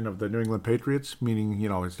version of the New England Patriots, meaning,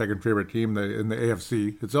 his second favorite team in the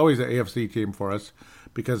AFC. It's always an AFC team for us.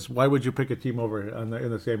 Because why would you pick a team over in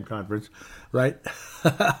the same conference, right?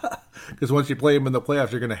 Because once you play them in the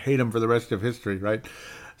playoffs, you're going to hate them for the rest of history, right?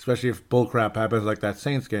 Especially if bullcrap happens like that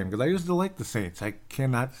Saints game. Because I used to like the Saints. I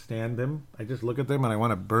cannot stand them. I just look at them and I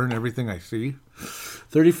want to burn everything I see.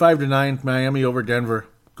 35-9, Miami over Denver.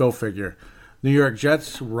 Go figure. New York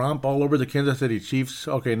Jets romp all over the Kansas City Chiefs.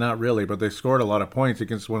 Okay, not really, but they scored a lot of points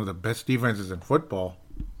against one of the best defenses in football.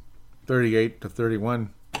 38-31.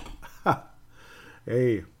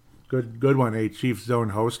 Hey, good one, Chiefs Zone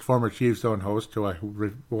host, former Chiefs Zone host, who I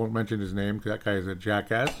won't mention his name because that guy is a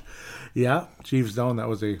jackass. Yeah, Chiefs Zone, that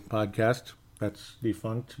was a podcast that's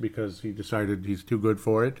defunct because he decided he's too good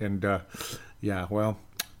for it. And, yeah, well,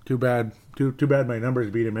 too bad my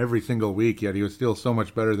numbers beat him every single week, yet he was still so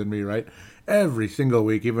much better than me, right? Every single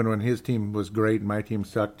week, even when his team was great and my team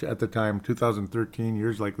sucked at the time, 2013,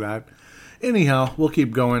 years like that. Anyhow, we'll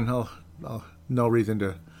keep going. No reason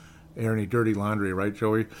to air any dirty laundry, right,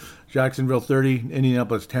 Joey? Jacksonville 30,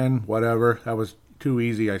 Indianapolis 10, whatever. That was too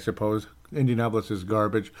easy, I suppose. Indianapolis is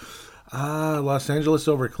garbage. Los Angeles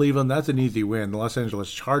over Cleveland, that's an easy win. The Los Angeles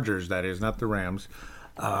Chargers, that is, not the Rams.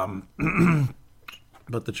 But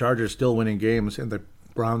the Chargers still winning games, and the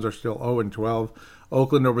Browns are still 0-12.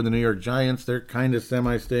 Oakland over the New York Giants, they're kind of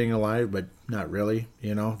semi-staying alive, but not really,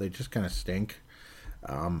 They just kind of stink.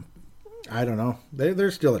 I don't know.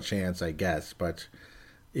 There's still a chance, I guess, but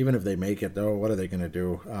even if they make it, though, what are they going to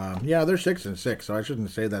do? Yeah, they're 6-6, so I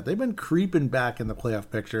shouldn't say that. They've been creeping back in the playoff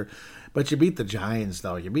picture, but you beat the Giants,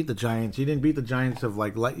 though. You beat the Giants. You didn't beat the Giants of,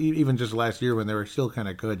 even just last year when they were still kind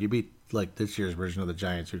of good. You beat, this year's version of the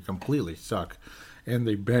Giants, who completely suck. And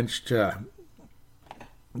they benched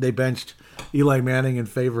Eli Manning in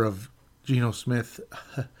favor of Geno Smith.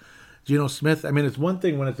 Geno Smith, I mean, it's one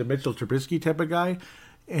thing when it's a Mitchell Trubisky type of guy,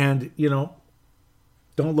 and,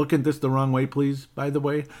 don't look at this the wrong way, please, by the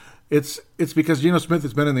way. It's because Geno Smith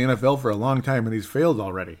has been in the NFL for a long time and he's failed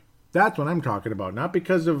already. That's what I'm talking about. Not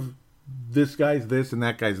because of this guy's this and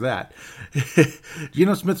that guy's that.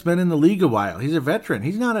 Geno Smith's been in the league a while. He's a veteran.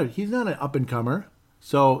 He's not an up-and-comer.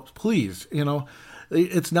 So, please,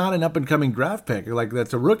 it's not an up-and-coming draft pick.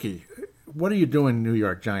 That's a rookie. What are you doing, New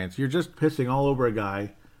York Giants? You're just pissing all over a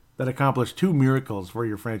guy that accomplished 2 miracles for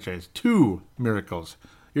your franchise. 2 miracles.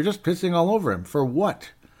 You're just pissing all over him. For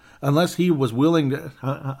what? Unless he was willing to,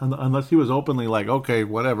 unless he was openly okay,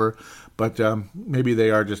 whatever. But maybe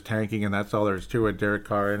they are just tanking, and that's all there is to it. Derek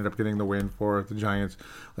Carr ended up getting the win for the Giants.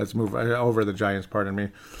 Let's move over the Giants, pardon me.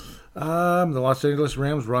 The Los Angeles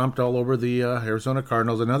Rams romped all over the Arizona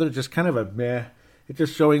Cardinals. Another just kind of a meh. It's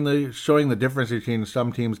just showing the difference between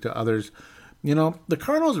some teams to others. You know, the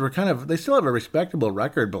Cardinals they still have a respectable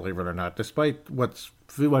record, believe it or not, despite what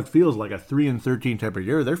feels like a 3-13 type of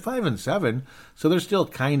year. They're 5-7, so they're still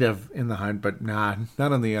kind of in the hunt, but not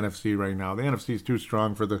in the NFC right now. The NFC is too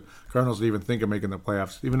strong for the Cardinals to even think of making the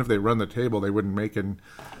playoffs. Even if they run the table, they wouldn't make it.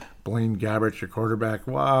 Blaine Gabbert, your quarterback.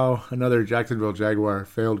 Wow, another Jacksonville Jaguar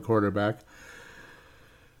failed quarterback.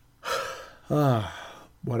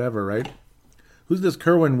 Whatever, right? Who's this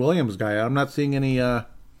Kerwin Williams guy? I'm not seeing any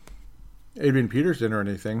Adrian Peterson or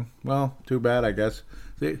anything. Well, too bad, I guess.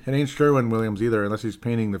 It ain't Sherwin Williams either, unless he's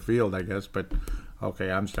painting the field, I guess. But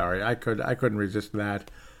okay, I'm sorry. I couldn't resist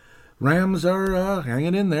that. Rams are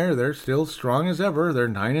hanging in there. They're still strong as ever. They're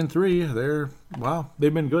 9-3.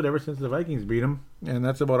 They've been good ever since the Vikings beat them, and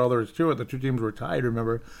that's about all there is to it. The two teams were tied.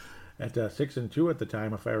 Remember, at 6-2 at the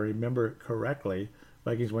time, if I remember correctly.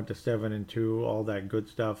 Vikings went to 7-2. All that good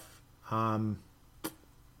stuff.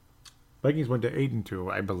 Vikings went to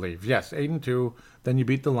 8-2, I believe. Yes, 8-2. Then you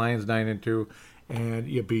beat the Lions 9-2, and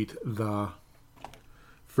you beat the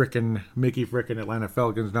Mickey Atlanta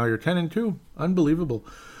Falcons. Now you're 10-2. Unbelievable.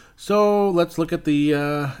 So let's look at the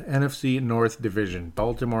NFC North Division.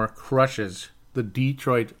 Baltimore crushes the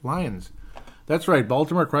Detroit Lions. That's right.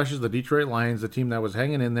 Baltimore crushes the Detroit Lions, the team that was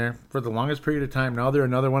hanging in there for the longest period of time. Now they're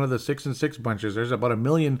another one of the 6-6 bunches. There's about 1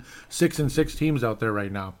 million 6-6 teams out there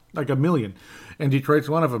right now, like 1 million, and Detroit's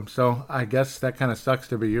one of them. So I guess that kind of sucks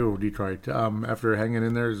to be you, Detroit. After hanging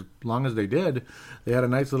in there as long as they did, they had a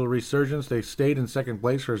nice little resurgence. They stayed in second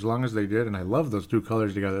place for as long as they did, and I love those two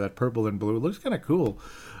colors together, that purple and blue. It looks kind of cool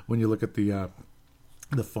when you look at the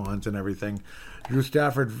fonts and everything. Drew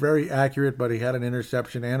Stafford, very accurate, but he had an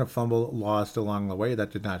interception and a fumble lost along the way.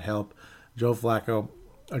 That did not help. Joe Flacco,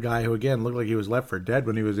 a guy who, again, looked like he was left for dead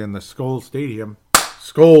when he was in the Skull Stadium. The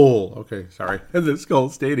Skull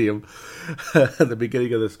Stadium. At the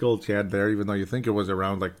beginning of the Skull chant there, even though you think it was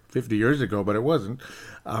around like 50 years ago, but it wasn't.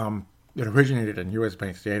 It originated in U.S.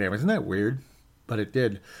 Bank Stadium. Isn't that weird? But it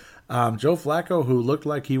did. Joe Flacco, who looked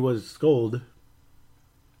like he was skulled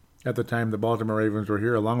at the time the Baltimore Ravens were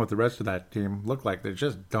here, along with the rest of that team, looked like they're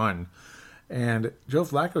just done. And Joe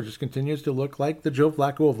Flacco just continues to look like the Joe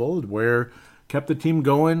Flacco of old, where kept the team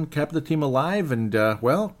going, kept the team alive, and,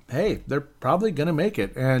 hey, they're probably going to make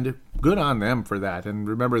it. And good on them for that. And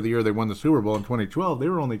remember the year they won the Super Bowl in 2012, they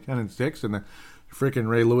were only 10-6, and the freaking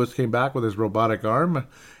Ray Lewis came back with his robotic arm,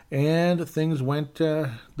 and things went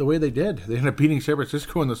the way they did. They ended up beating San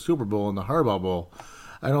Francisco in the Super Bowl, in the Harbaugh Bowl.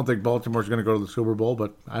 I don't think Baltimore's going to go to the Super Bowl,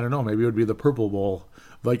 but I don't know. Maybe it would be the Purple Bowl.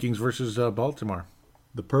 Vikings versus Baltimore.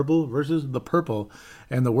 The purple versus the purple.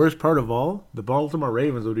 And the worst part of all, the Baltimore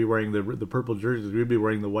Ravens would be wearing the purple jerseys. We'd be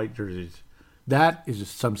wearing the white jerseys. That is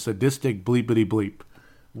just some sadistic bleepity bleep.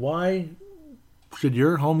 Why should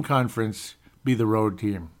your home conference be the road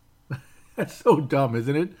team? That's so dumb,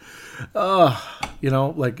 isn't it?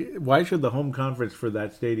 Why should the home conference for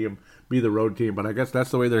that stadium be the road team? But I guess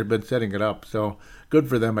that's the way they've been setting it up. So good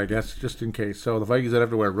for them, I guess, just in case. So the Vikings would have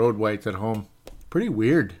to wear road whites at home. Pretty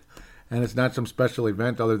weird. And it's not some special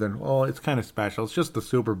event other than, it's kind of special. It's just the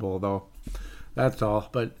Super Bowl, though. That's all.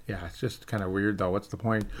 But, yeah, it's just kind of weird, though. What's the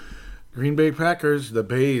point? Green Bay Packers, the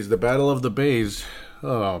Bays, the Battle of the Bays.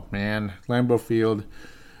 Oh, man. Lambeau Field.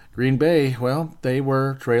 Green Bay, well, they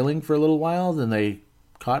were trailing for a little while. Then they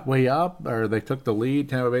caught way up, or they took the lead.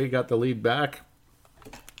 Tampa Bay got the lead back.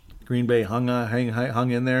 Green Bay hung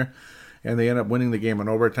in there, and they ended up winning the game in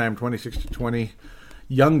overtime, 26-20.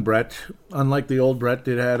 Young Brett, unlike the old Brett,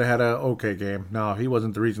 had an okay game. No, he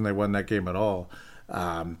wasn't the reason they won that game at all.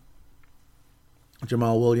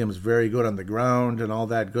 Jamal Williams, very good on the ground and all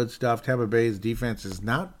that good stuff. Tampa Bay's defense is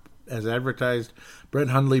not as advertised. Brett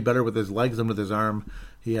Hundley better with his legs than with his arm.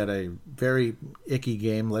 He had a very icky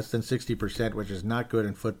game, less than 60%, which is not good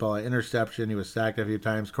in football. Interception, he was sacked a few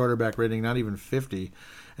times. Quarterback rating, not even 50.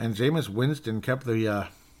 And Jameis Winston kept the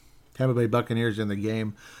Tampa Bay Buccaneers in the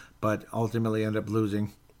game, but ultimately ended up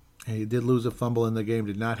losing. He did lose a fumble in the game,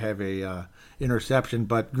 did not have a interception.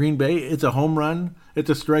 But Green Bay, it's a home run.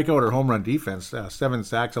 It's a strikeout or home run defense. 7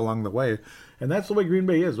 sacks along the way. And that's the way Green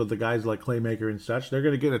Bay is with the guys like Claymaker and such. They're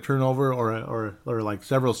going to get a turnover or like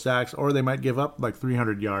several sacks, or they might give up like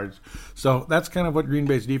 300 yards. So that's kind of what Green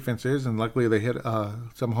Bay's defense is. And luckily they hit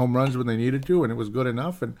some home runs when they needed to, and it was good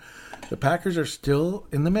enough. And the Packers are still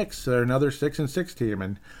in the mix. They're another 6-6 team.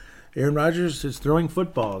 And Aaron Rodgers is throwing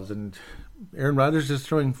footballs.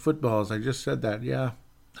 I just said that. Yeah,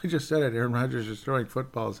 I just said it. Aaron Rodgers is throwing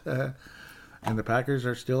footballs. And the Packers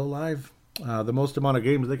are still alive. The most amount of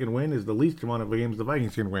games they can win is the least amount of games the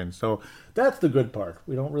Vikings can win. So that's the good part.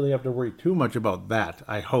 We don't really have to worry too much about that,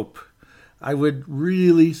 I hope. I would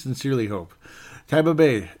really sincerely hope. Tampa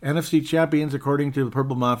Bay, NFC champions according to the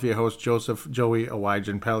Purple Mafia host Joseph Joey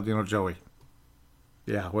Awajan, Paladino Joey.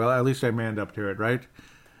 Yeah, well, at least I manned up to it, right?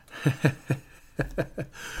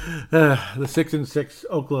 The 6-6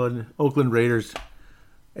 Oakland Raiders,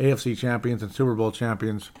 AFC champions and Super Bowl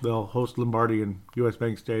champions. They'll host Lombardi in U.S.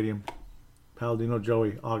 Bank Stadium. Paladino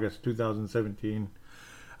Joey, August 2017.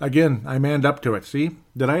 Again, I manned up to it. See?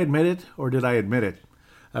 Did I admit it or did I admit it?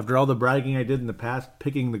 After all the bragging I did in the past,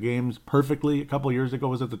 picking the games perfectly a couple years ago,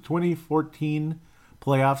 was it the 2014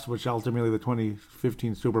 playoffs, which ultimately the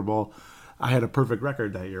 2015 Super Bowl, I had a perfect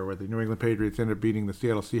record that year where the New England Patriots ended up beating the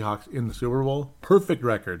Seattle Seahawks in the Super Bowl. Perfect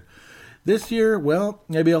record. This year, well,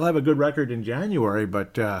 maybe I'll have a good record in January,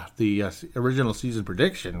 but the original season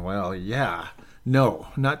prediction, well, yeah. No,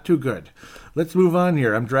 not too good. Let's move on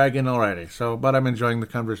here. I'm dragging already, but I'm enjoying the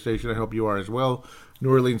conversation. I hope you are as well. New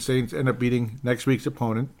Orleans Saints end up beating next week's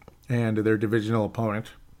opponent and their divisional opponent,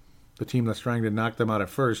 the team that's trying to knock them out at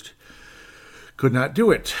first. Could not do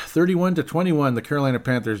it. 31-21, the Carolina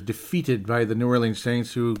Panthers defeated by the New Orleans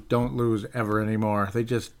Saints, who don't lose ever anymore. They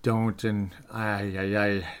just don't, and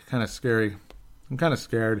kind of scary. I'm kind of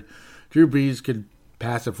scared. Drew Brees could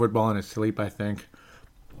pass a football in his sleep, I think.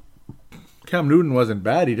 Cam Newton wasn't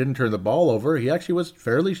bad. He didn't turn the ball over. He actually was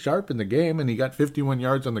fairly sharp in the game, and he got 51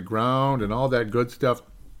 yards on the ground and all that good stuff.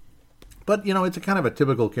 But, it's a kind of a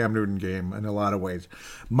typical Cam Newton game in a lot of ways,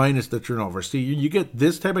 minus the turnover. See, you get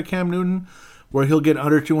this type of Cam Newton where he'll get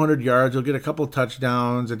under 200 yards, he'll get a couple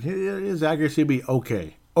touchdowns, and his accuracy will be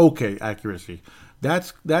okay. Okay accuracy.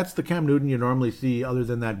 That's the Cam Newton you normally see, other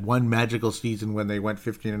than that one magical season when they went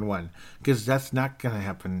 15-1, because that's not going to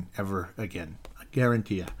happen ever again. I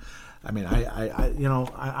guarantee you. I mean,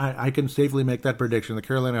 I can safely make that prediction. The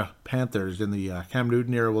Carolina Panthers in the Cam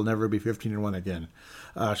Newton era will never be 15-1 again.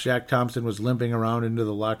 Shaq Thompson was limping around into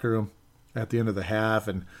the locker room at the end of the half,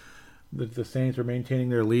 and the Saints were maintaining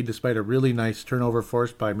their lead despite a really nice turnover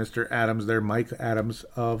forced by Mr. Adams there, Mike Adams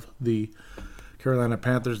of the Carolina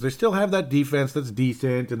Panthers. They still have that defense that's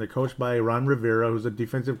decent, and they're coached by Ron Rivera, who's a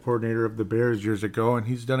defensive coordinator of the Bears years ago, and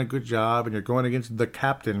he's done a good job, and you're going against the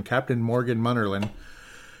Captain Morgan Munnerlyn.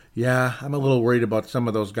 Yeah, I'm a little worried about some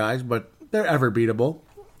of those guys, but they're ever beatable.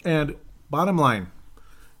 And bottom line,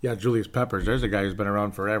 yeah, Julius Peppers, there's a guy who's been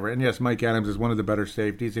around forever. And yes, Mike Adams is one of the better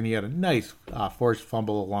safeties, and he had a nice forced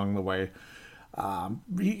fumble along the way.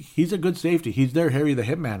 He's a good safety. He's their Harry the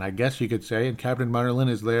Hitman, I guess you could say. And Captain Munnerlyn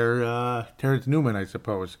is their Terrence Newman, I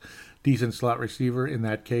suppose. Decent slot receiver in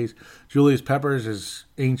that case. Julius Peppers is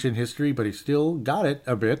ancient history, but he still got it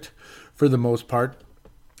a bit for the most part.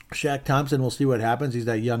 Shaq Thompson, we'll see what happens. He's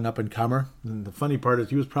that young up-and-comer. And the funny part is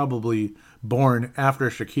he was probably born after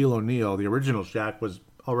Shaquille O'Neal. The original Shaq was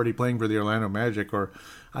already playing for the Orlando Magic, or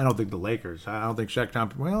I don't think the Lakers. I don't think Shaq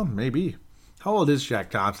Thompson, well, maybe. How old is Shaq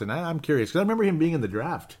Thompson? I'm curious, because I remember him being in the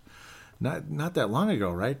draft not that long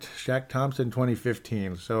ago, right? Shaq Thompson,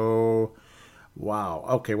 2015. So, wow.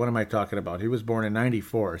 Okay, what am I talking about? He was born in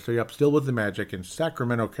 94. So, yep, still with the Magic in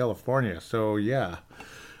Sacramento, California. So, yeah.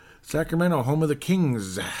 Sacramento, home of the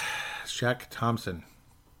Kings. Shaq Thompson.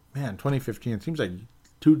 Man, 2015. It seems like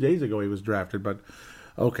 2 days ago he was drafted, but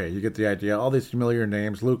okay, you get the idea. All these familiar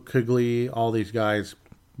names. Luke Kuechly, all these guys.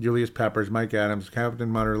 Julius Peppers, Mike Adams,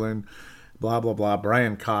 Captain Munnerlyn, blah, blah, blah.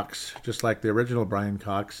 Brian Cox, just like the original Brian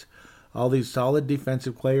Cox. All these solid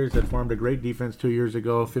defensive players that formed a great defense 2 years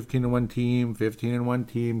ago. 15-1 team.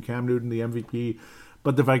 Cam Newton, the MVP.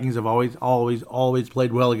 But the Vikings have always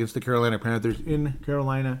played well against the Carolina Panthers in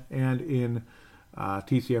Carolina and in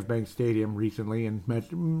TCF Bank Stadium recently, in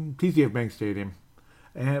TCF Bank Stadium.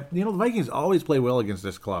 And, the Vikings always play well against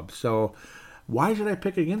this club. So why should I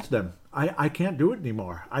pick against them? I can't do it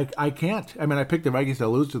anymore. I can't. I mean, I picked the Vikings to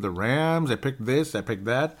lose to the Rams. I picked this. I picked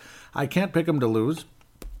that. I can't pick them to lose.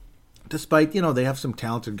 Despite, they have some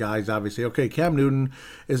talented guys, obviously. Okay, Cam Newton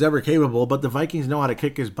is ever capable, but the Vikings know how to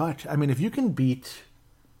kick his butt. I mean, if you can beat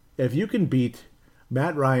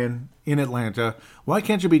Matt Ryan in Atlanta, why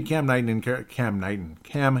can't you beat Cam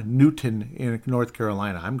Newton in North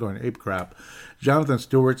Carolina? I'm going ape crap. Jonathan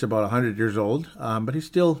Stewart's about 100 years old, but he's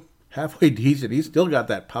still halfway decent. He's still got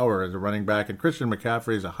that power as a running back, and Christian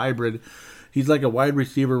McCaffrey is a hybrid. He's like a wide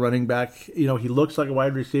receiver running back. He looks like a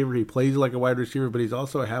wide receiver. He plays like a wide receiver, but he's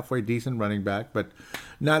also a halfway decent running back, but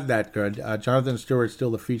not that good. Jonathan Stewart's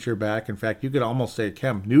still the feature back. In fact, you could almost say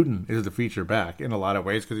Cam Newton is the feature back in a lot of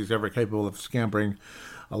ways because he's ever capable of scampering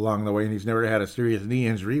along the way, and he's never had a serious knee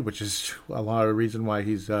injury, which is a lot of the reason why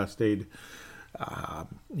he's stayed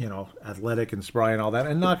athletic and spry and all that.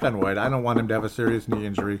 And knock on wood, I don't want him to have a serious knee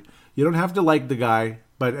injury. You don't have to like the guy,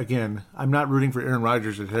 but again, I'm not rooting for Aaron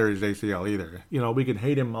Rodgers to tear his ACL either. We can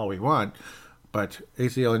hate him all we want, but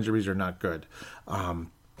ACL injuries are not good.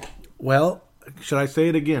 Well, should I say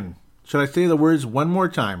it again? Should I say the words one more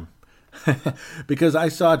time? Because I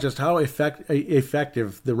saw just how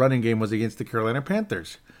effective the running game was against the Carolina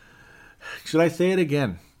Panthers. Should I say it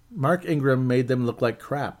again? Mark Ingram made them look like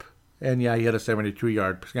crap. And yeah, he had a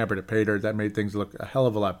 72-yard scamper to pay dirt. That made things look a hell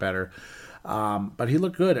of a lot better. But he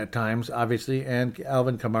looked good at times, obviously, and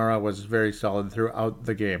Alvin Kamara was very solid throughout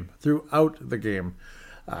the game. 3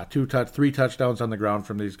 touchdowns on the ground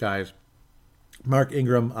from these guys. Mark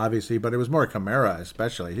Ingram, obviously, but it was more Kamara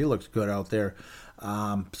especially. He looks good out there.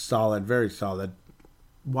 Solid, very solid.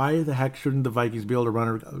 Why the heck shouldn't the Vikings be able to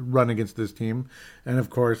run against this team? And, of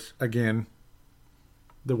course, again,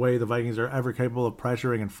 the way the Vikings are ever capable of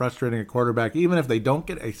pressuring and frustrating a quarterback, even if they don't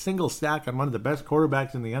get a single sack on one of the best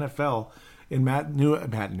quarterbacks in the NFL, in Matt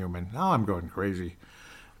Newman. Oh, I'm going crazy.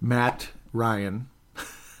 Matt Ryan.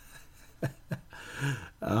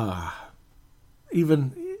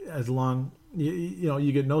 Even as long,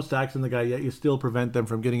 you get no sacks on the guy, yet you still prevent them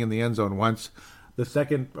from getting in the end zone once. The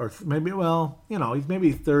second, or maybe, he's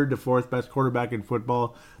maybe third to fourth best quarterback in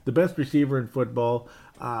football, the best receiver in football,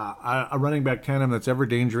 a running back tandem that's ever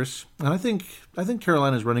dangerous. And I think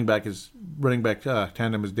Carolina's running back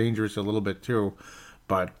tandem is dangerous a little bit too.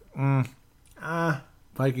 But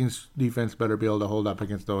Vikings defense better be able to hold up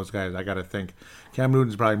against those guys. I got to think Cam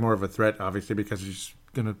Newton's probably more of a threat, obviously, because he's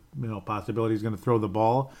gonna, possibility he's gonna throw the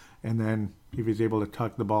ball, and then if he's able to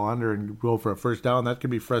tuck the ball under and go for a first down, that could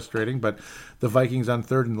be frustrating. But the Vikings on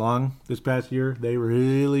 3rd and long this past year, they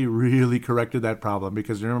really, really corrected that problem,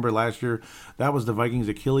 because remember last year, that was the Vikings'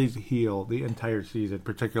 Achilles heel the entire season,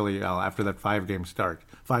 particularly after that 5-0 start.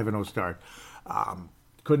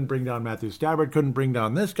 Couldn't bring down Matthew Stafford, couldn't bring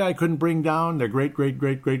down this guy, couldn't bring down their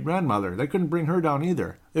great-great-great-great-grandmother. They couldn't bring her down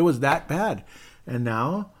either. It was that bad. And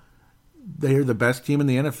now they're the best team in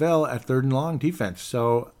the NFL at 3rd and long defense.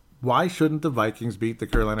 So why shouldn't the Vikings beat the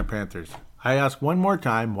Carolina Panthers? I ask one more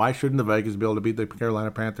time, why shouldn't the Vikings be able to beat the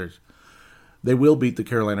Carolina Panthers? They will beat the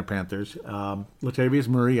Carolina Panthers. Latavius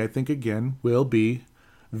Murray, I think, again, will be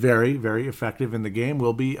very, very effective in the game,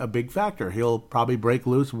 will be a big factor. He'll probably break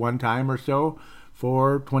loose one time or so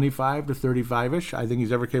for 25 to 35-ish. I think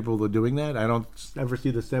he's ever capable of doing that. I don't ever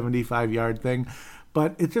see the 75-yard thing.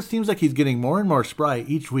 But it just seems like he's getting more and more spry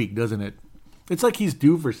each week, doesn't it? It's like he's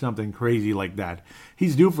due for something crazy like that.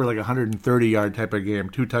 He's due for like a 130-yard type of game,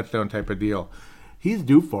 2-touchdown type of deal. He's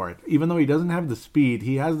due for it. Even though he doesn't have the speed,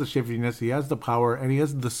 he has the shiftiness, he has the power, and he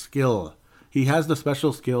has the skill. He has the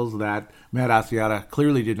special skills that Matt Asiata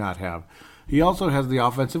clearly did not have. He also has the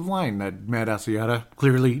offensive line that Matt Asiata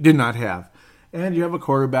clearly did not have. And you have a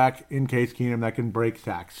quarterback in Case Keenum that can break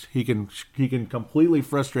sacks. He can completely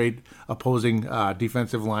frustrate opposing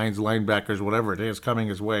defensive lines, linebackers, whatever it is coming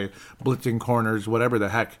his way, blitzing corners, whatever the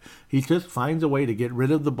heck. He just finds a way to get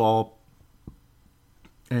rid of the ball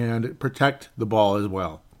and protect the ball as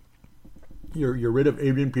well. You're rid of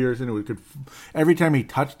Adrian Peterson, who could every time he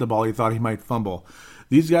touched the ball, he thought he might fumble.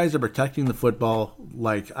 These guys are protecting the football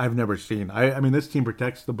like I've never seen. I mean, this team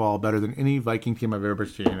protects the ball better than any Viking team I've ever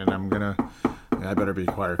seen, and I better be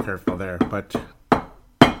quite careful there. But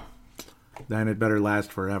then it better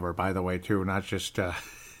last forever, by the way, too. Not just,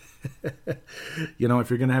 if you're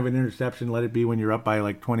going to have an interception, let it be when you're up by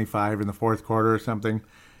like 25 in the fourth quarter or something.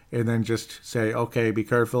 And then just say, okay, be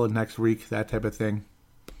careful next week, that type of thing.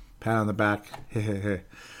 Pat on the back.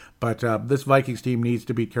 But this Vikings team needs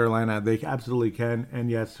to beat Carolina. They absolutely can.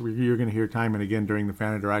 And yes, you're going to hear time and again during the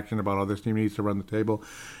fan interaction about how this team needs to run the table.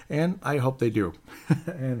 And I hope they do.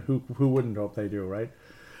 And who wouldn't hope they do, right?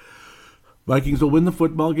 Vikings will win the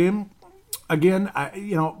football game. Again,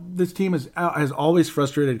 this team has always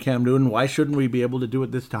frustrated Cam Newton. Why shouldn't we be able to do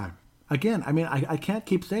it this time? Again, I mean, I can't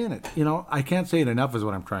keep saying it. I can't say it enough is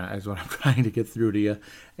what I'm trying to get through to you.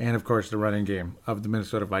 And, of course, the running game of the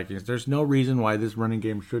Minnesota Vikings. There's no reason why this running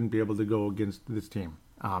game shouldn't be able to go against this team,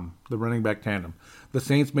 the running back tandem. The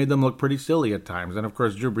Saints made them look pretty silly at times. And, of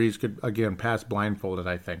course, Drew Brees could, again, pass blindfolded,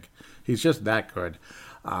 I think. He's just that good.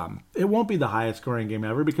 It won't be the highest scoring game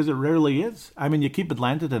ever because it rarely is. I mean, you keep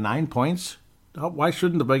Atlanta to 9 points. Why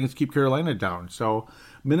shouldn't the Vikings keep Carolina down? So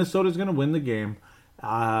Minnesota's going to win the game.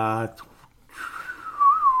 21-14.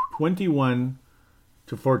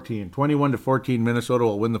 21-14, Minnesota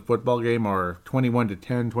will win the football game, or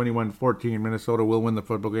 21-10, 21-14, Minnesota will win the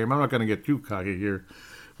football game. I'm not going to get too cocky here.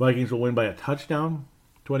 Vikings will win by a touchdown,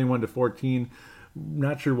 21-14.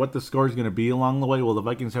 Not sure what the score is going to be along the way. Will the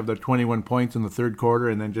Vikings have their 21 points in the third quarter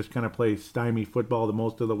and then just kind of play stymie football the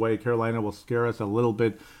most of the way? Carolina will scare us a little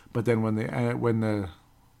bit, but then when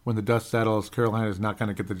the dust settles, Carolina is not going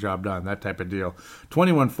to get the job done. That type of deal.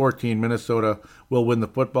 21-14, Minnesota will win the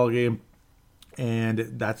football game. And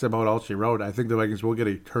that's about all she wrote. I think the Vikings will get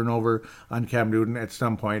a turnover on Cam Newton at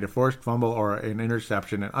some point, a forced fumble or an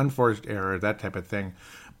interception, an unforced error, that type of thing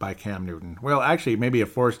by Cam Newton. Well, actually, maybe a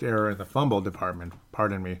forced error in the fumble department,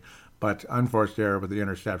 pardon me, but unforced error with the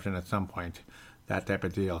interception at some point, that type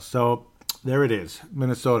of deal. So there it is,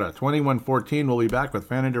 Minnesota, 21-14. We'll be back with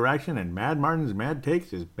fan interaction, and Mad Martin's Mad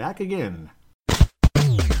Takes is back again.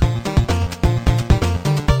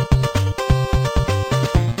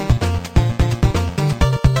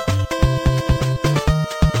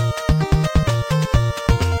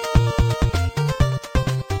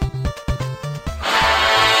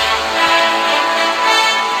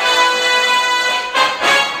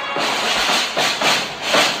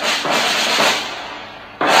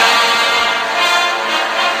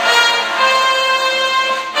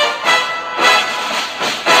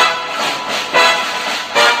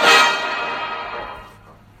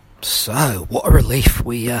 So, what a relief.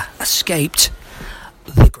 We escaped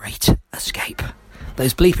the Great Escape.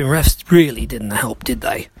 Those bleeping refs really didn't help, did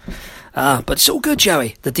they? But it's all good,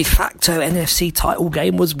 Joey. The de facto NFC title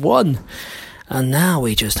game was won. And now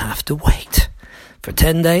we just have to wait for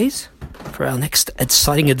 10 days for our next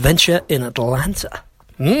exciting adventure in Atlanta.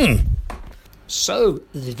 So,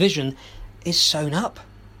 the division is sewn up.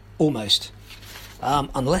 Almost.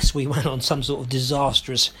 Unless we went on some sort of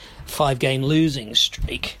disastrous 5-game losing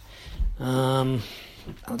streak. I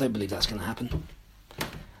don't believe that's going to happen.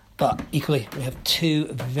 But equally, we have 2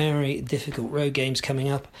 very difficult road games coming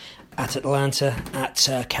up at Atlanta,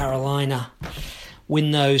 at Carolina.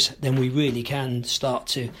 Win those, then we really can start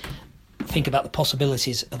to think about the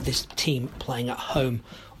possibilities of this team playing at home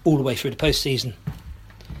all the way through the postseason.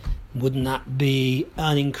 Wouldn't that be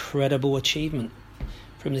an incredible achievement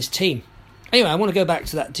from this team? Anyway, I want to go back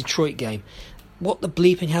to that Detroit game. What the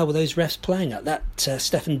bleeping hell were those refs playing at? That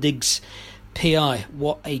Stefan Diggs PI,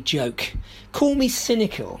 what a joke. Call me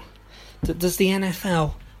cynical. Does the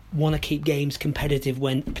NFL want to keep games competitive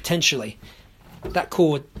when potentially that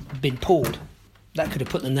call had been pulled? That could have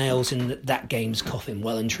put the nails in that game's coffin,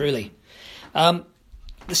 well and truly. The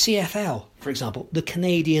CFL, for example, the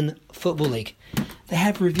Canadian Football League, they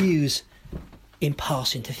have reviews in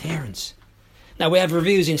pass interference. Now, we have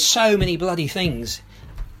reviews in so many bloody things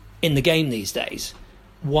in the game these days.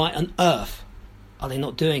 Why on earth are they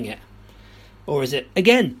not doing it? Or is it,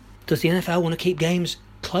 again, does the NFL want to keep games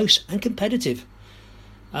close and competitive?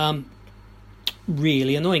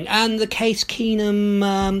 Really annoying. And the Case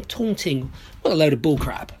Keenum taunting, what a load of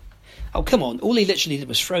bullcrap. Oh, come on, all he literally did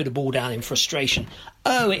was throw the ball down in frustration.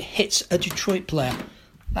 Oh, it hits a Detroit player.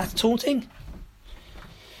 That's taunting?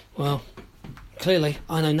 Well, clearly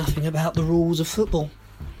I know nothing about the rules of football.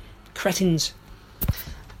 Cretins.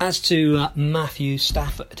 As to Matthew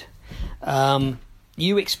Stafford,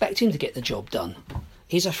 you expect him to get the job done.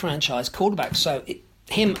 He's a franchise quarterback, so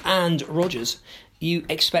him and Rodgers, you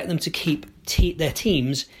expect them to keep their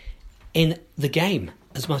teams in the game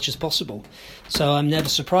as much as possible. So I'm never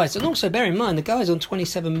surprised. And also bear in mind, the guy's on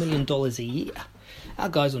 $27 million a year. Our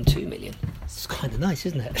guy's on $2 million. It's kind of nice,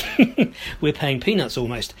 isn't it? We're paying peanuts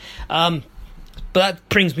almost. But that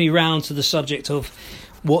brings me round to the subject of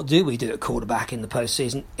what do we do at quarterback in the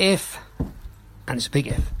postseason if, and it's a big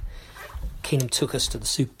if, Keenum took us to the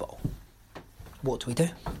Super Bowl? What do we do?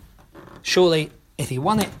 Surely, if he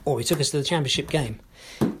won it or he took us to the championship game,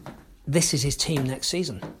 this is his team next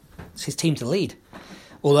season. It's his team to lead.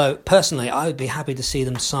 Although, personally, I would be happy to see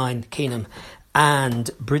them sign Keenum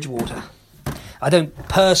and Bridgewater. I don't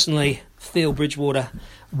personally feel Bridgewater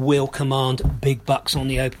will command big bucks on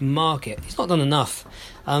the open market. He's not done enough.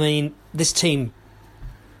 I mean, this team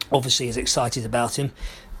obviously is excited about him,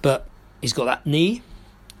 but he's got that knee,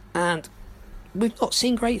 and we've not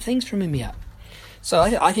seen great things from him yet. So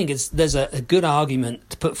I think there's a good argument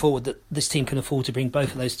to put forward that this team can afford to bring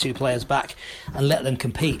both of those 2 players back and let them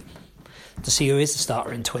compete to see who is the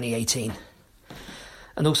starter in 2018.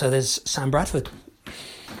 And also there's Sam Bradford.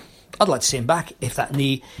 I'd like to see him back if that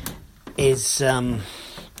knee is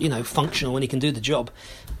functional and he can do the job.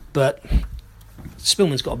 But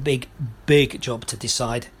Spielman's got a big job to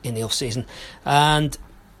decide in the off-season. And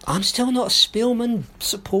I'm still not a Spielman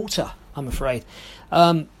supporter, I'm afraid.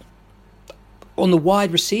 On the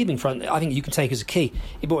wide receiving front, I think you can take as a key.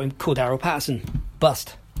 He brought in Cordero Patterson.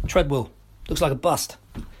 Bust. Treadwell. Looks like a bust.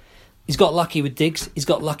 He's got lucky with Diggs. He's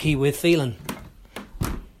got lucky with Thielen.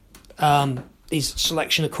 his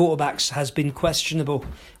selection of quarterbacks has been questionable.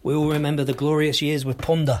 We all remember the glorious years with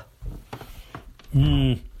Ponder.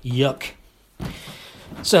 Yuck.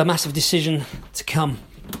 So a massive decision to come.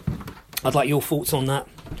 I'd like your thoughts on that,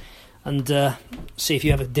 and see if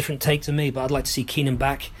you have a different take to me, but I'd like to see Keenum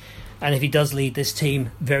back. And if he does lead this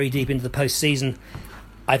team very deep into the postseason,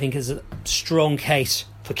 I think there's a strong case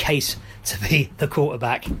for Case to be the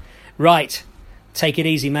quarterback. Right, take it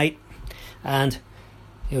easy, mate. And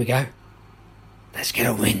here we go. Let's get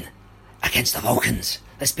a win against the Vulcans.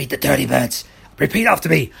 Let's beat the Dirty Birds. Repeat after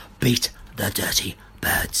me. Beat the Dirty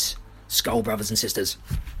Birds. Skull, brothers and sisters.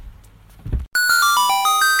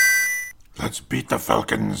 Let's beat the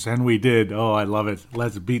Falcons. And we did. Oh, I love it.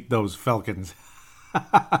 Let's beat those Falcons.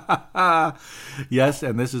 Yes,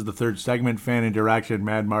 and this is the third segment, fan interaction.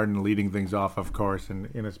 Mad Martin leading things off, of course,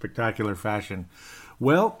 in a spectacular fashion.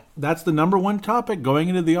 Well, that's the number one topic going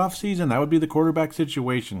into the offseason. That would be the quarterback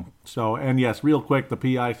situation. So, and yes, real quick, the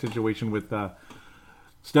PI situation with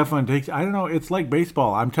Stefon Diggs. I don't know. It's like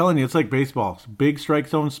baseball. I'm telling you, it's like baseball. Big strike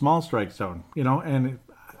zone, small strike zone.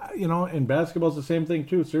 And basketball is the same thing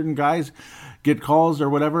too. Certain guys get calls or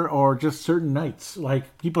whatever, or just certain nights.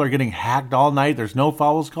 Like people are getting hacked all night. There's no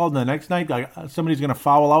fouls called, and the next night somebody's going to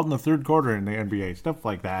foul out in the third quarter in the NBA. Stuff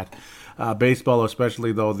like that. Baseball,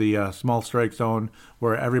 especially though, the small strike zone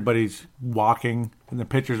where everybody's walking and the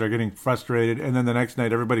pitchers are getting frustrated, and then the next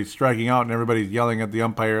night everybody's striking out and everybody's yelling at the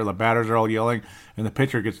umpire. The batters are all yelling, and the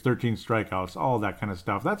pitcher gets 13 strikeouts. All that kind of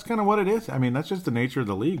stuff. That's kind of what it is. I mean, that's just the nature of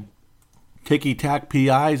the league. Ticky-tack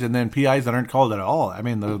PIs and then PIs that aren't called at all. I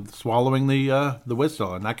mean, the swallowing the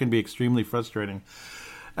whistle, and that can be extremely frustrating.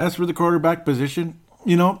 As for the quarterback position,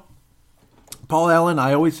 Paul Allen,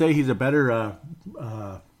 I always say he's a better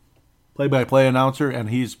play-by-play announcer, and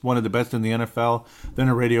he's one of the best in the NFL than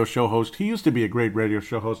a radio show host. He used to be a great radio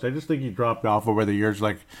show host. I just think he dropped off over the years,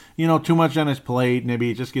 too much on his plate. Maybe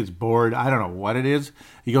he just gets bored. I don't know what it is.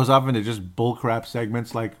 He goes off into just bullcrap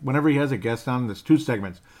segments. Like whenever he has a guest on, there's two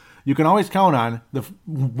segments. You can always count on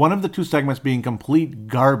one of the two segments being complete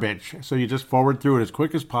garbage. So you just forward through it as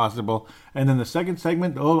quick as possible. And then the second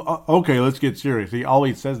segment, okay, let's get serious. He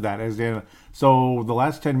always says that. So the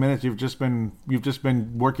last 10 minutes, you've just been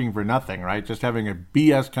working for nothing, right? Just having a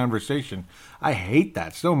BS conversation. I hate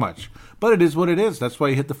that so much. But it is what it is. That's why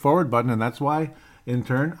you hit the forward button. And that's why, in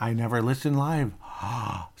turn, I never listen live.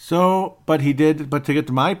 But to get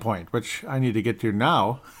to my point, which I need to get to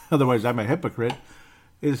now, otherwise I'm a hypocrite,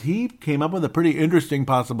 is he came up with a pretty interesting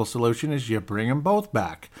possible solution is you bring them both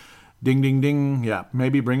back. Ding, ding, ding. Yeah,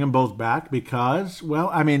 maybe bring them both back because,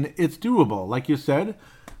 it's doable. Like you said,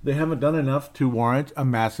 they haven't done enough to warrant a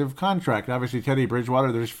massive contract. Obviously, Teddy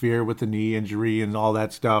Bridgewater, there's fear with the knee injury and all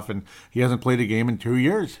that stuff, and he hasn't played a game in 2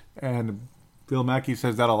 years. And Phil Mackey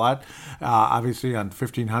says that a lot, obviously on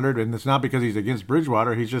 1500, and it's not because he's against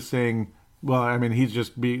Bridgewater. He's just saying, he's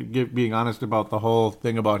just being honest about the whole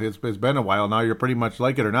thing about it's been a while now. You're pretty much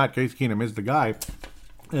like it or not. Case Keenum is the guy,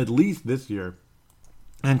 at least this year.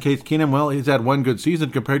 And Case Keenum, he's had one good season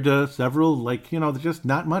compared to several, there's just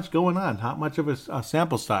not much going on, not much of a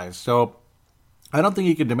sample size. So I don't think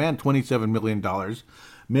he can demand $27 million.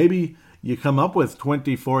 Maybe you come up with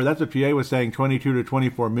 24, that's what PA was saying, 22 to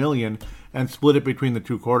 24 million, and split it between the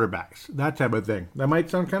two quarterbacks. That type of thing. That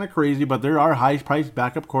might sound kind of crazy, but there are high-priced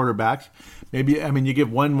backup quarterbacks. Maybe, you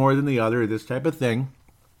give one more than the other, this type of thing.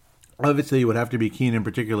 Obviously, it would have to be Keenum,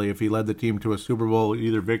 particularly if he led the team to a Super Bowl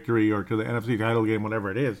either victory or to the NFC title game, whatever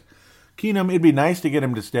it is. Keenum, it'd be nice to get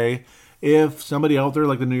him to stay. If somebody out there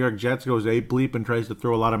like the New York Jets goes ape-bleep and tries to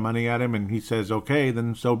throw a lot of money at him and he says, okay,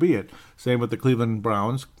 then so be it. Same with the Cleveland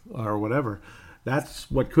Browns or whatever. That's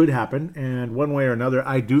what could happen. And one way or another,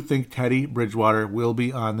 I do think Teddy Bridgewater will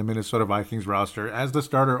be on the Minnesota Vikings roster as the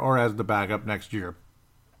starter or as the backup next year,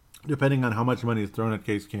 depending on how much money is thrown at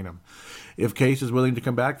Case Keenum. If Case is willing to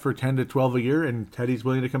come back for 10 to 12 a year and Teddy's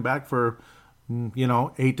willing to come back for,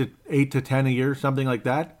 8 to 10 a year, something like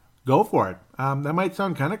that, go for it. That might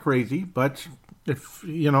sound kind of crazy, but if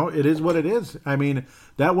it is what it is.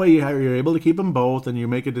 That way you're able to keep them both and you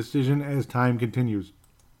make a decision as time continues.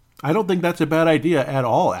 I don't think that's a bad idea at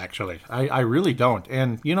all, actually. I really don't.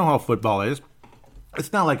 And you know how football is.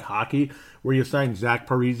 It's not like hockey where you sign Zach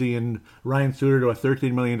Parise and Ryan Suter to a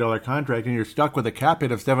 $13 million contract and you're stuck with a cap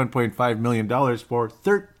hit of $7.5 million for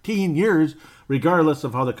 13 years, regardless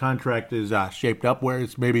of how the contract is shaped up, where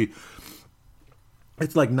it's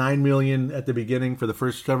like $9 million at the beginning for the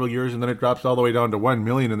first several years, and then it drops all the way down to $1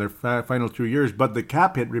 million in their final 2 years. But the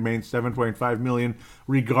cap hit remains $7.5 million,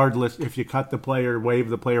 regardless if you cut the player, waive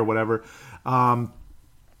the player, whatever.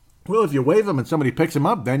 If you waive him and somebody picks him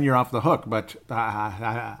up, then you're off the hook. But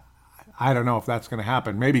I don't know if that's going to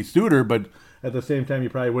happen. Maybe Suter, but at the same time, you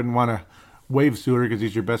probably wouldn't want to waive Suter because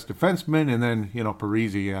he's your best defenseman, and then,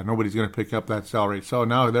 Parise, nobody's going to pick up that salary. So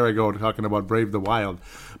now there I go talking about Brave the Wild.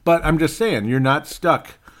 But I'm just saying, you're not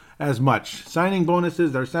stuck as much. Signing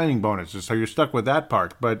bonuses are signing bonuses, so you're stuck with that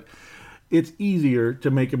part. But it's easier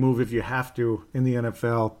to make a move if you have to in the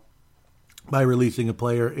NFL by releasing a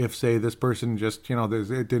player if, say, this person just,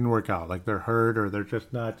 it didn't work out. Like they're hurt or they're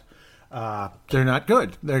just not, they're not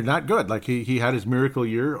good. They're not good. Like he had his miracle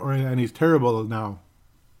year and he's terrible now.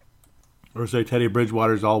 Or say Teddy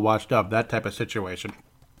Bridgewater's all washed up, that type of situation.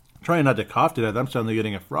 Trying not to cough to death. I'm suddenly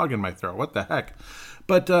getting a frog in my throat. What the heck?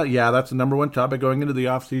 But, that's the number one topic going into the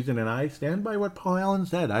offseason, and I stand by what Paul Allen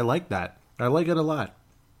said. I like that. I like it a lot.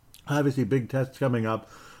 Obviously, big tests coming up,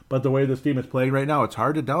 but the way this team is playing right now, it's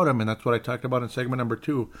hard to doubt him, and that's what I talked about in segment number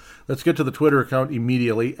 2. Let's get to the Twitter account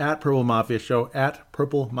immediately, at Purple Mafia Show, at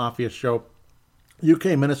Purple Mafia Show.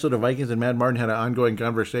 UK, Minnesota Vikings, and Matt Martin had an ongoing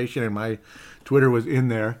conversation, and my Twitter was in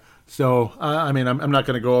there. So, I'm not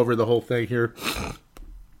going to go over the whole thing here.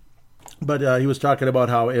 But he was talking about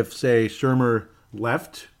how if, say, Shermer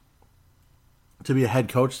left to be a head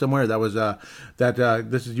coach somewhere, that was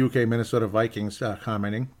this is UK Minnesota Vikings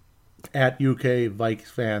commenting at UK Vikes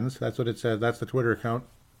fans. That's what it says. That's the Twitter account.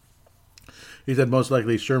 He said most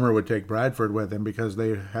likely Shermer would take Bradford with him because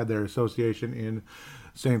they had their association in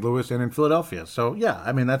St. Louis and in Philadelphia. So yeah,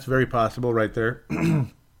 that's very possible right there.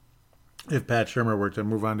 If Pat Shermer were to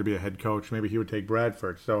move on to be a head coach, maybe he would take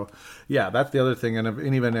Bradford. So, yeah, that's the other thing.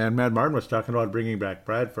 And Matt Martin was talking about bringing back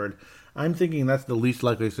Bradford. I'm thinking that's the least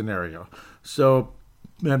likely scenario. So,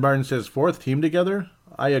 Matt Martin says fourth team together.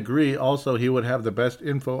 I agree. Also, he would have the best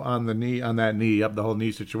info on that knee, the whole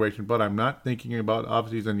knee situation. But I'm not thinking about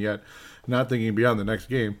offseason yet. Not thinking beyond the next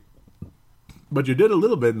game. But you did a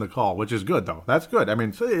little bit in the call, which is good, though. That's good.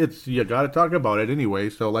 You got to talk about it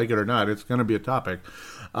anyway. So, like it or not, it's going to be a topic.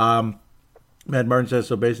 Matt Martin says,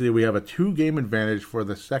 so basically we have a 2-game advantage for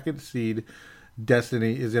the second seed.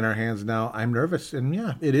 Destiny is in our hands now. I'm nervous. And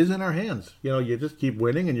yeah, it is in our hands. You just keep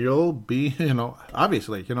winning and you'll be,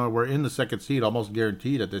 obviously, we're in the second seed almost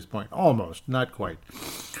guaranteed at this point. Almost, not quite.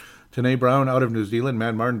 Tanae Brown out of New Zealand.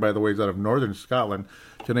 Matt Martin, by the way, is out of Northern Scotland.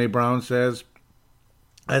 Tanae Brown says,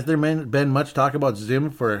 has there been much talk about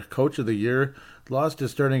Zim for Coach of the Year? Lost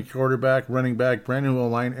his starting quarterback, running back, brand new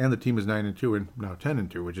line, and the team is 9-2 and now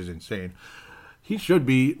 10-2, which is insane. He should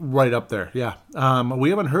be right up there, yeah. We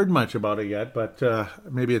haven't heard much about it yet, but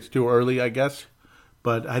maybe it's too early, I guess.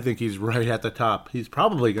 But I think he's right at the top. He's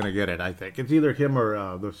probably going to get it, I think. It's either him or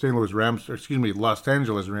the Los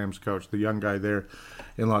Angeles Rams coach, the young guy there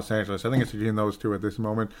in Los Angeles. I think it's between those two at this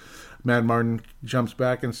moment. Matt Martin jumps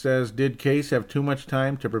back and says, did Case have too much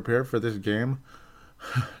time to prepare for this game?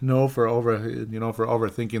 No, for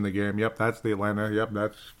overthinking the game. Yep, that's the Atlanta. Yep,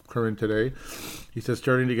 that's current today. He says,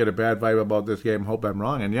 starting to get a bad vibe about this game. Hope I'm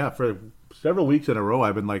wrong. And yeah, for several weeks in a row,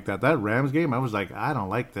 I've been like that. That Rams game, I was like, I don't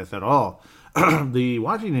like this at all. The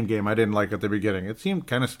Washington game, I didn't like at the beginning. It seemed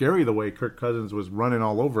kind of scary the way Kirk Cousins was running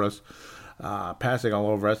all over us, passing all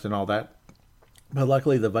over us and all that. But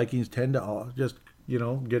luckily, the Vikings tend to all just,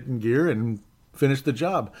 get in gear and finish the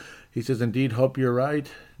job. He says, indeed, hope you're right.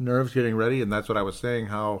 Nerves getting ready. And that's what I was saying,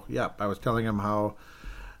 I was telling him how,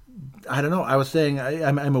 I don't know. I was saying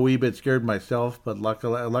I'm a wee bit scared myself, but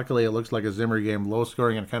luckily it looks like a Zimmer game, low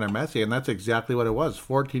scoring and kind of messy. And that's exactly what it was,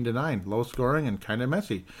 14-9, low scoring and kind of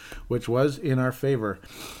messy, which was in our favor.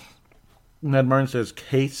 Ned Martin says,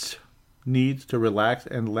 Case needs to relax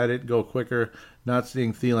and let it go quicker. Not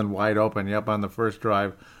seeing Thielen wide open, on the first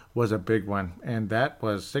drive was a big one. And that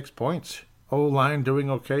was 6 points. O-line doing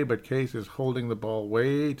okay, but Case is holding the ball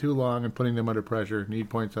way too long and putting them under pressure. Need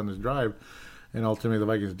points on this drive. And ultimately, the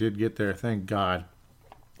Vikings did get there. Thank God.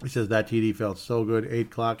 He says that TD felt so good. 8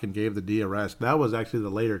 o'clock and gave the D a rest. That was actually the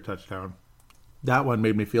later touchdown. That one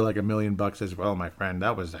made me feel like $1 million as well, my friend.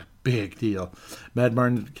 That was a big deal. Matt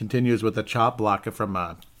Martin continues with a chop block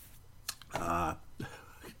from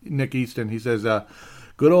Nick Easton. He says,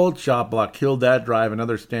 good old chop block. Killed that drive.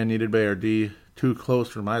 Another stand needed by our D. Too close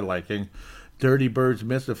for my liking. Dirty Birds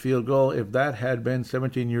missed a field goal. If that had been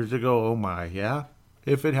 17 years ago, oh my, yeah.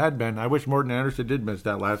 If it had been. I wish Morton Anderson did miss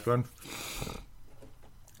that last one.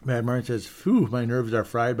 Matt Martin says, phew, my nerves are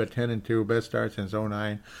fried, but 10-2, best start since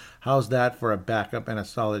 2009. How's that for a backup and a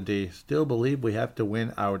solid D? Still believe we have to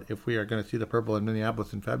win out if we are going to see the purple in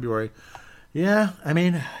Minneapolis in February. Yeah.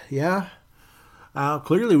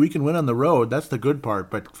 Clearly we can win on the road. That's the good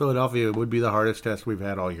part, but Philadelphia would be the hardest test we've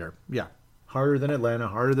had all year. Yeah. Harder than Atlanta,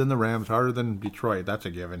 harder than the Rams, harder than Detroit. That's a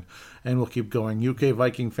given. And we'll keep going. UK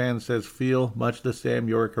Viking fan says, feel much the same.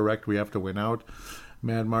 You're correct. We have to win out.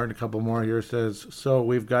 Mad Martin, a couple more here, says, so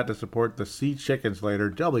we've got to support the Sea Chickens later.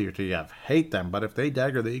 WTF. Hate them, but if they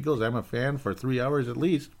dagger the Eagles, I'm a fan for 3 hours at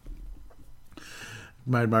least.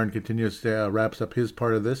 Mad Martin continues, wraps up his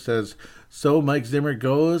part of this, says, so Mike Zimmer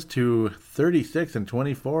goes to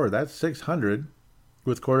 36-24. That's 600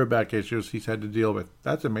 with quarterback issues he's had to deal with.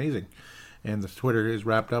 That's amazing. And the Twitter is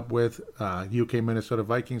wrapped up with UK Minnesota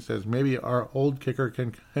Vikings says, maybe our old kicker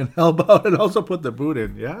can help out and also put the boot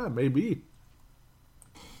in. Yeah, maybe.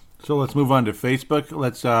 So let's move on to Facebook.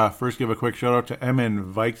 Let's first give a quick shout out to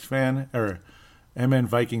MN Vikes fan, or MN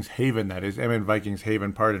Vikings Haven, that is. MN Vikings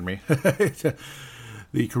Haven, pardon me.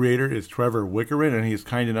 The creator is Trevor Wickerin, and he's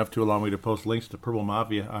kind enough to allow me to post links to Purple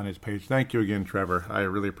Mafia on his page. Thank you again, Trevor. I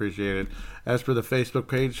really appreciate it. As for the Facebook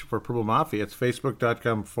page for Purple Mafia, it's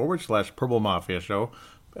facebook.com/Purple Mafia Show.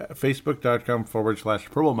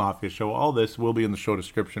 Facebook.com/Purple Mafia Show. All this will be in the show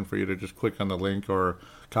description for you to just click on the link or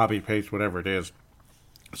copy paste, whatever it is.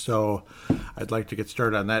 So I'd like to get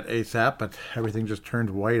started on that ASAP, but everything just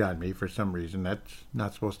turned white on me for some reason. That's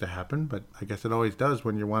not supposed to happen, but I guess it always does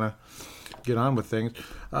when you want to get on with things.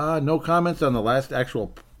 No comments on the last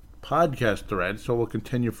actual podcast thread, so we'll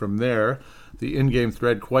continue from there. The in-game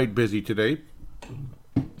thread quite busy today.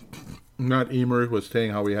 Not Emer was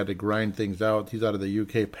saying how we had to grind things out. He's out of the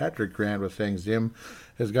UK. Patrick Grant was saying Zim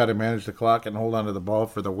has got to manage the clock and hold on to the ball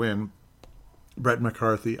for the win. Brett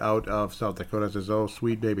McCarthy out of South Dakota says, oh,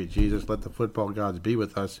 sweet baby Jesus, let the football gods be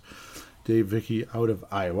with us. Dave Vicky out of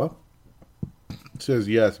Iowa says,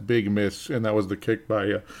 yes, big miss. And that was the kick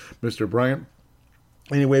by Mr. Bryant.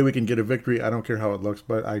 Anyway, we can get a victory. I don't care how it looks,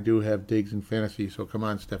 but I do have digs in fantasy. So come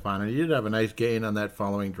on, Stefan. And you did have a nice gain on that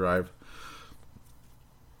following drive.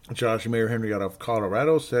 Josh Mayer Henry out of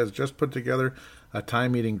Colorado says, just put together a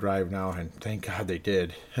time-eating drive now. And thank God they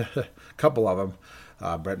did. A couple of them.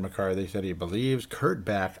 Brett McCarthy said he believes. Kurt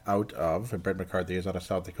Back out of, and Brett McCarthy is out of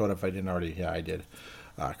South Dakota. If I didn't already, yeah, I did.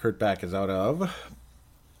 Kurt Back is out of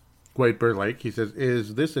White Bear Lake. He says,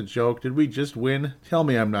 is this a joke? Did we just win? Tell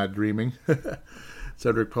me I'm not dreaming.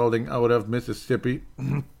 Cedric Paulding out of Mississippi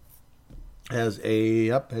has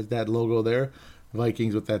that logo there.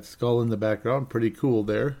 Vikings with that skull in the background. Pretty cool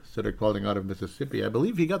there. Cedric Paulding out of Mississippi. I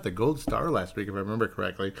believe he got the gold star last week, if I remember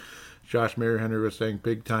correctly. Josh Mayer Henry was saying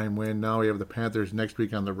big time win. Now we have the Panthers next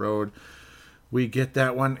week on the road. We get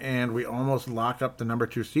that one, and we almost lock up the number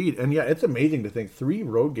 2 seed. And yeah, it's amazing to think 3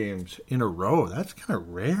 road games in a row. That's kind of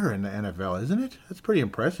rare in the NFL, isn't it? That's pretty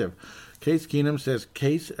impressive. Case Keenum says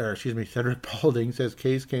Cedric Paulding says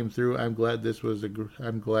Case came through. I'm glad this was a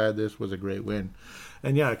great win.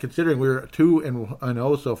 And yeah, considering we're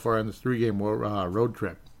 2-0 so far on this 3-game road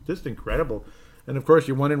trip, just incredible. And of course,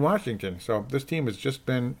 you won in Washington. So this team has just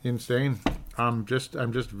been insane. I'm just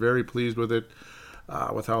very pleased with it,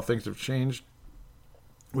 with how things have changed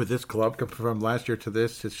with this club from last year to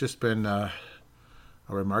this. It's just been a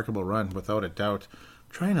remarkable run, without a doubt. I'm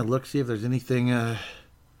trying to see if there's anything.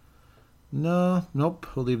 Nope.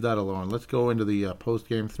 We'll leave that alone. Let's go into the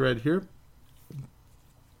post-game thread here.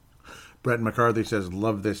 Brett McCarthy says,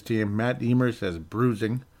 love this team. Matt Emer says,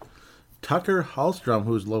 bruising. Tucker Hallstrom,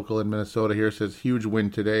 who's local in Minnesota here, says, huge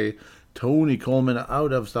win today. Tony Coleman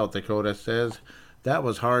out of South Dakota says, that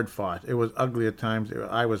was hard fought. It was ugly at times.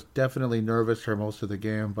 I was definitely nervous for most of the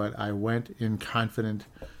game, but I went in confident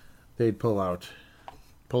they'd pull it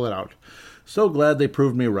out. So glad they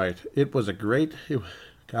proved me right.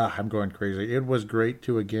 I'm going crazy. It was great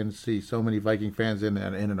to again see so many Viking fans in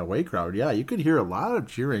an away crowd. Yeah, you could hear a lot of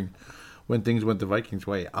cheering when things went the Vikings'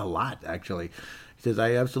 way. A lot, actually. He says,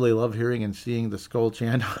 I absolutely love hearing and seeing the Skull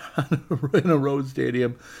chant in a road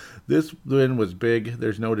stadium. This win was big.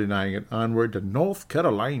 There's no denying it. Onward to North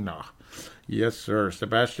Carolina. Yes, sir.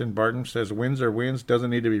 Sebastian Barton says, wins are wins.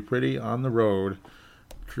 Doesn't need to be pretty on the road.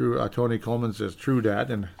 True. Tony Coleman says, true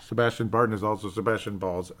dat. And Sebastian Barton is also Sebastian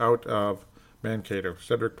Balls out of Mankato.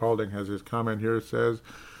 Cedric Paulding has his comment here. Says,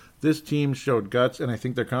 this team showed guts, and I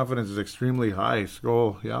think their confidence is extremely high.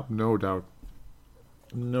 Skull, yep, no doubt.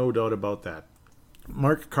 No doubt about that.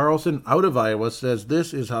 Mark Carlson out of Iowa says,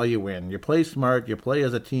 this is how you win. You play smart, you play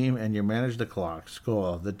as a team, and you manage the clock.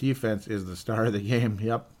 Skull, the defense is the star of the game.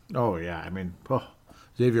 Yep. Oh, yeah.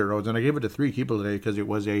 Xavier Rhodes. And I gave it to 3 people today because it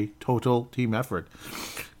was a total team effort.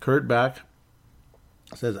 Kurt Back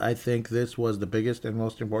says, I think this was the biggest and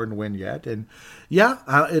most important win yet. And yeah,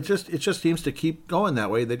 it just seems to keep going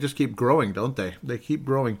that way. They just keep growing, don't they? They keep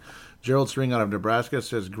growing. Gerald String out of Nebraska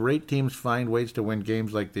says, great teams find ways to win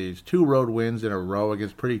games like these. 2 road wins in a row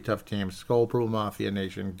against pretty tough teams. Skull Purple Mafia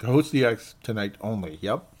Nation. Go CX tonight only.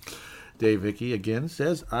 Yep. Dave Vicky again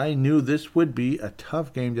says, I knew this would be a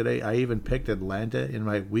tough game today. I even picked Atlanta in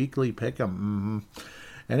my weekly pick'em.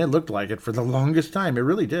 And it looked like it for the longest time. It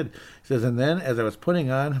really did. He says, and then as I was putting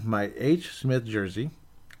on my H. Smith jersey,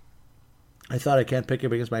 I thought I can't pick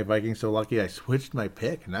him against my Vikings, so lucky I switched my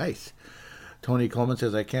pick. Nice. Tony Coleman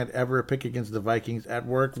says, I can't ever pick against the Vikings at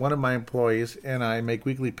work. One of my employees and I make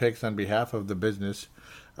weekly picks on behalf of the business.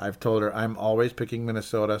 I've told her I'm always picking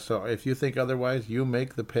Minnesota, so if you think otherwise, you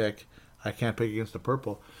make the pick. I can't pick against the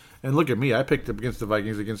purple. And look at me, I picked up against the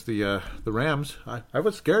Vikings against the Rams. I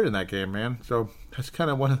was scared in that game, man. So that's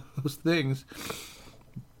kind of one of those things.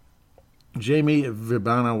 Jamie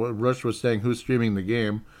Vibana Rush was saying, who's streaming the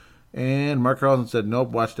game? And Mark Carlson said,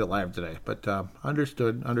 nope, watched it live today. But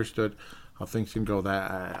understood how things can go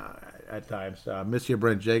that at times. Miss you,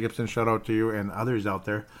 Brent Jacobson, shout out to you and others out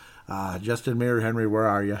there. Justin Mayer Henry, where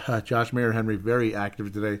are you? Josh Mayer Henry, very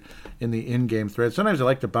active today in the in-game thread. Sometimes I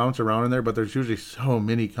like to bounce around in there, but there's usually so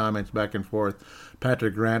many comments back and forth.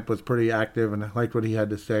 Patrick Grant was pretty active, and I liked what he had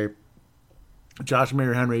to say. Josh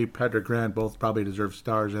Mayer Henry, Patrick Grant, both probably deserve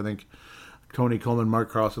stars. I think Tony Coleman, Mark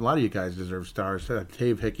Carlson, a lot of you guys deserve stars.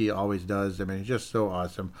 Dave Hickey always does. I mean, he's just so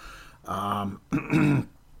awesome. Yeah,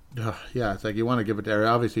 it's like you want to give it to Eric.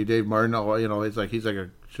 Obviously, Dave Martin, it's like he's like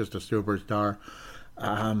just a superstar.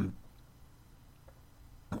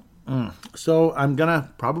 So I'm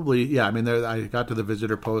gonna probably, I got to the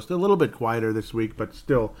visitor post a little bit quieter this week, but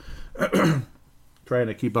still trying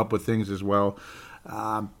to keep up with things as well.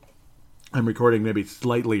 I'm recording maybe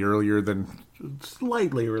slightly earlier than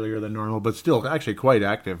normal, but still actually quite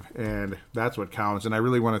active, and that's what counts. And I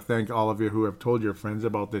really want to thank all of you who have told your friends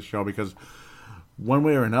about this show, because one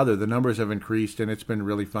way or another, the numbers have increased, and it's been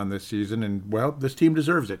really fun this season. And, well, this team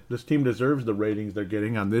deserves it. This team deserves the ratings they're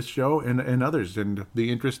getting on this show and others, and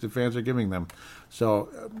the interest the fans are giving them. So,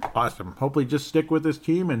 awesome. Hopefully just stick with this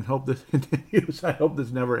team and hope this continues. I hope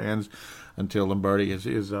this never ends until Lombardi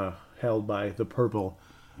is held by the purple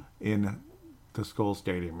in the Skull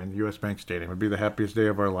Stadium, in U.S. Bank Stadium. It would be the happiest day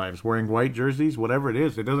of our lives. Wearing white jerseys, whatever it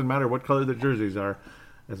is, it doesn't matter what color the jerseys are,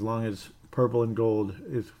 as long as purple and gold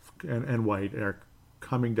and white are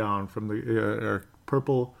coming down from the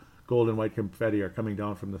purple, gold, and white confetti are coming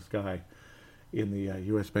down from the sky in the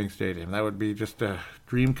U.S. Bank Stadium. That would be just a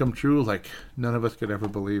dream come true, like none of us could ever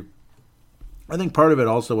believe. I think part of it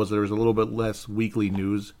also was there was a little bit less weekly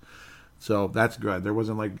news, so that's good. There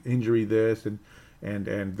wasn't like injury this and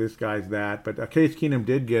this guy's that. But Case Keenum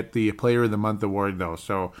did get the Player of the Month award, though,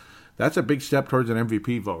 so that's a big step towards an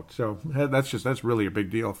MVP vote. So that's really a big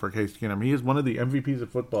deal for Case Keenum. He is one of the MVPs of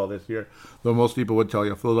football this year, though most people would tell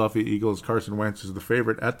you Philadelphia Eagles Carson Wentz is the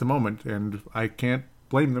favorite at the moment, and I can't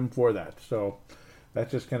blame them for that. So that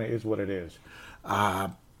just kind of is what it is.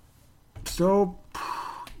 So,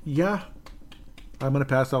 yeah, I'm going to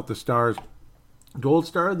pass out the stars. Gold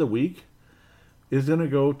Star of the Week is going to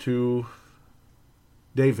go to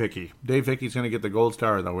Dave Hickey. Dave Hickey's going to get the Gold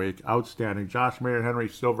Star of the Week. Outstanding. Josh Mayer Henry,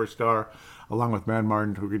 Silver Star, along with Matt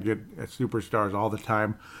Martin, who could get superstars all the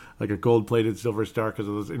time, like a gold-plated Silver Star because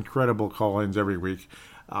of those incredible call-ins every week.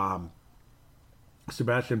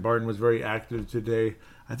 Sebastian Barton was very active today.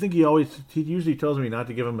 I think he usually tells me not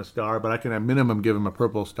to give him a star, but I can at minimum give him a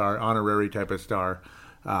purple star, honorary type of star,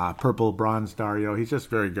 purple, bronze star. He's just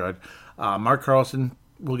very good. Mark Carlson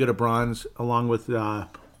will get a bronze, along with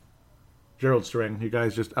Gerald String. You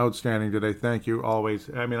guys just outstanding today. Thank you always.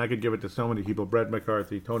 I mean, I could give it to so many people. Brett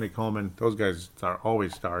McCarthy, Tony Coleman. Those guys are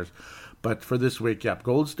always stars. But for this week,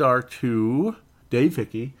 Gold Star to Dave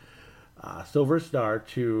Hickey. Silver Star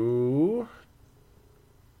to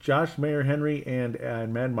Josh Mayer Henry and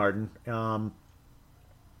Matt Martin.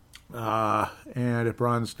 And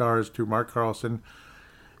bronze stars to Mark Carlson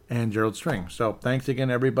and Gerald String. So thanks again,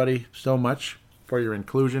 everybody, so much for your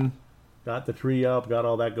inclusion. Got the tree up, got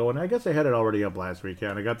all that going. I guess I had it already up last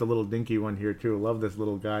weekend. I got the little dinky one here, too. Love this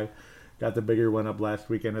little guy. Got the bigger one up last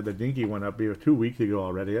weekend. Had the dinky one up 2 weeks ago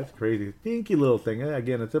already. That's crazy. Dinky little thing.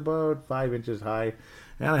 Again, it's about 5 inches high.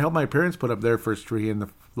 And I helped my parents put up their first tree in the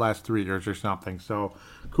last 3 years or something. So,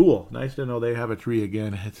 cool. Nice to know they have a tree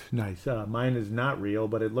again. It's nice. Mine is not real,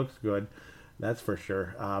 but it looks good. That's for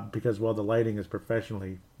sure. Because, the lighting is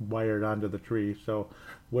professionally wired onto the tree. So,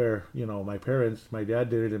 where, my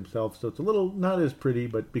dad did it himself. So, it's a little not as pretty,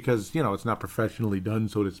 but because, it's not professionally done,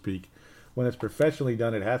 so to speak. When it's professionally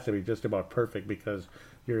done, it has to be just about perfect because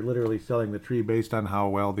you're literally selling the tree based on how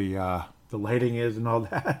well the lighting is and all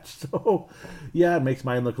that. So, yeah, it makes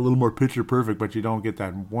mine look a little more picture perfect, but you don't get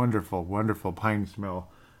that wonderful, wonderful pine smell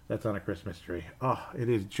that's on a Christmas tree. Oh, it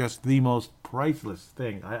is just the most priceless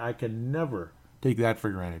thing. I can never take that for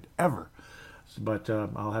granted, ever. But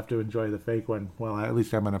I'll have to enjoy the fake one. Well, at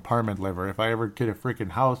least I'm an apartment liver. If I ever get a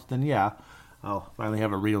freaking house, then yeah, I'll finally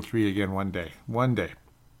have a real tree again one day. One day.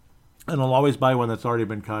 And I'll always buy one that's already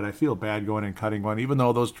been cut. I feel bad going and cutting one, even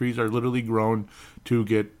though those trees are literally grown to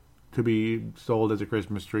be sold as a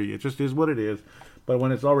Christmas tree. It just is what it is. But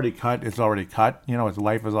when it's already cut, it's already cut. Its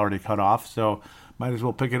life is already cut off. So might as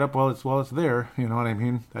well pick it up while it's there. You know what I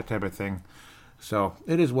mean? That type of thing. So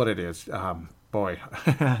it is what it is. Boy,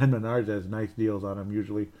 and Menards has nice deals on them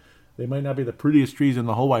usually. They might not be the prettiest trees in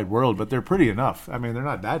the whole wide world, but they're pretty enough. I mean, they're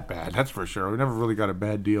not that bad, that's for sure. We never really got a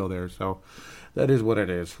bad deal there, so that is what it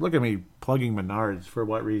is. Look at me plugging Menards. For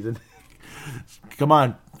what reason? Come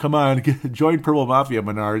on. Join Purple Mafia,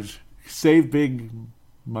 Menards. Save big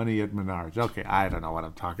money at Menards. Okay, I don't know what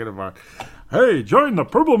I'm talking about. Hey, join the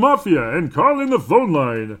Purple Mafia and call in the phone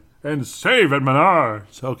line and save at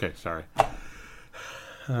Menards. Okay, sorry.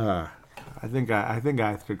 I think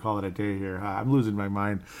I should call it a day here. I'm losing my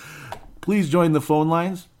mind. Please join the phone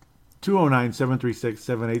lines.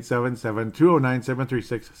 209-736-7877.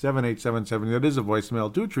 209-736-7877. That is a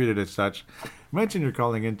voicemail. Do treat it as such. Mention you're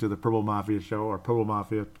calling into the Purple Mafia show or Purple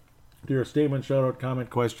Mafia. Do your statement, shout out, comment,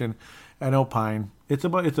 question, and opine. It's a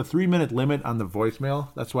 3-minute limit on the voicemail.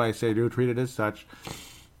 That's why I say do treat it as such.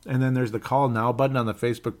 And then there's the call now button on the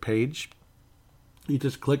Facebook page. You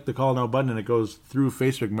just click the call now button and it goes through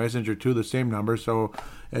Facebook Messenger to the same number. So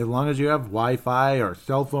as long as you have Wi-Fi or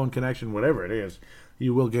cell phone connection, whatever it is,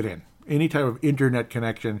 you will get in. Any type of internet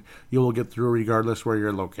connection, you will get through regardless where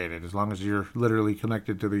you're located. As long as you're literally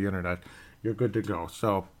connected to the internet, you're good to go.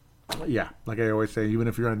 So, yeah, like I always say, even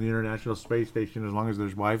if you're on the International Space Station, as long as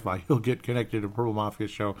there's Wi-Fi, you'll get connected to Purple Mafia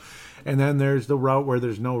show. And then there's the route where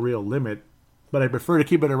there's no real limit. But I prefer to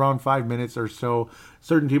keep it around 5 minutes or so.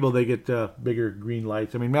 Certain people, they get bigger green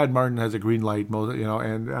lights. I mean, Mad Martin has a green light,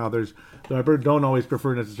 and so I don't always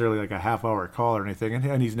prefer necessarily like a half-hour call or anything,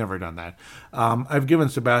 and he's never done that. I've given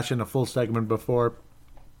Sebastian a full segment before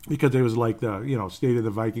because it was like the, State of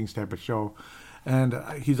the Vikings type of show. And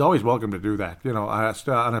he's always welcome to do that,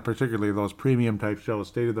 on particularly those premium type shows,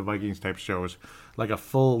 State of the Vikings type shows, like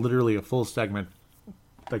literally a full segment,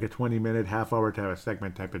 like a 20-minute, half-hour type of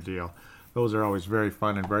segment type of deal. Those are always very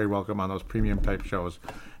fun and very welcome on those premium type shows.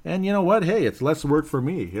 And you know what? Hey, it's less work for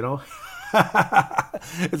me,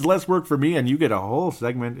 It's less work for me, and you get a whole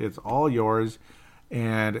segment. It's all yours.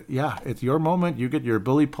 And yeah, it's your moment. You get your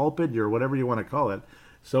bully pulpit, your whatever you want to call it,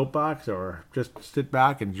 soapbox, or just sit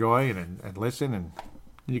back, enjoy, and listen. And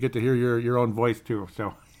you get to hear your own voice too.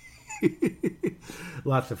 So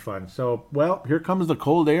lots of fun. So, well, here comes the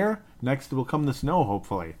cold air. Next will come the snow,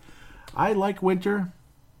 hopefully. I like winter.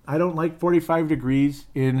 I don't like 45 degrees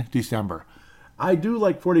in December. I do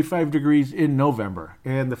like 45 degrees in November.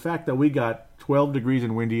 And the fact that we got 12 degrees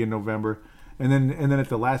and windy in November, and then at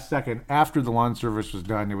the last second, after the lawn service was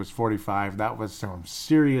done, it was 45. That was some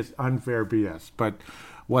serious unfair BS. But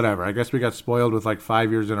whatever. I guess we got spoiled with like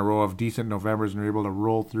 5 years in a row of decent Novembers and we were able to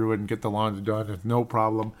roll through it and get the lawns done with no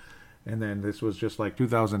problem. And then this was just like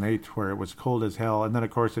 2008 where it was cold as hell. And then, of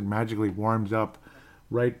course, it magically warms up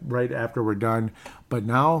right after we're done. But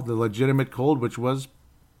now the legitimate cold, which was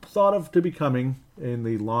thought of to be coming in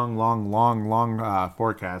the long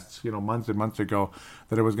forecasts, months and months ago,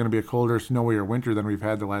 that it was going to be a colder, snowier winter than we've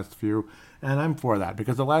had the last few. And I'm for that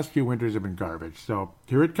because the last few winters have been garbage. So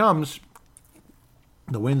here it comes.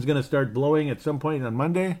 The wind's going to start blowing at some point on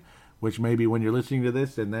Monday, which may be when you're listening to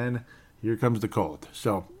this, and then here comes the cold.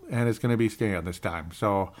 So, and it's going to be staying this time.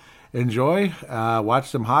 So enjoy, watch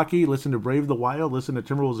some hockey, listen to Brave the Wild, listen to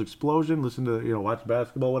Timberwolves Explosion, listen to, watch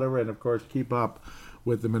basketball, whatever, and of course keep up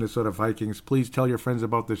with the Minnesota Vikings. Please tell your friends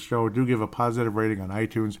about this show. Do give a positive rating on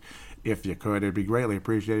iTunes if you could. It'd be greatly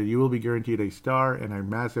appreciated. You will be guaranteed a star and a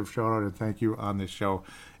massive shout out and thank you on this show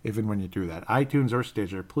if and when you do that. iTunes or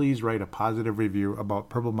Stitcher, please write a positive review about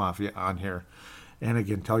Purple Mafia on here. And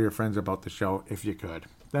again, tell your friends about the show if you could.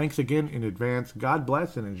 Thanks again in advance. God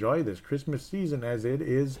bless and enjoy this Christmas season as it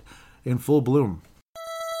is in full bloom.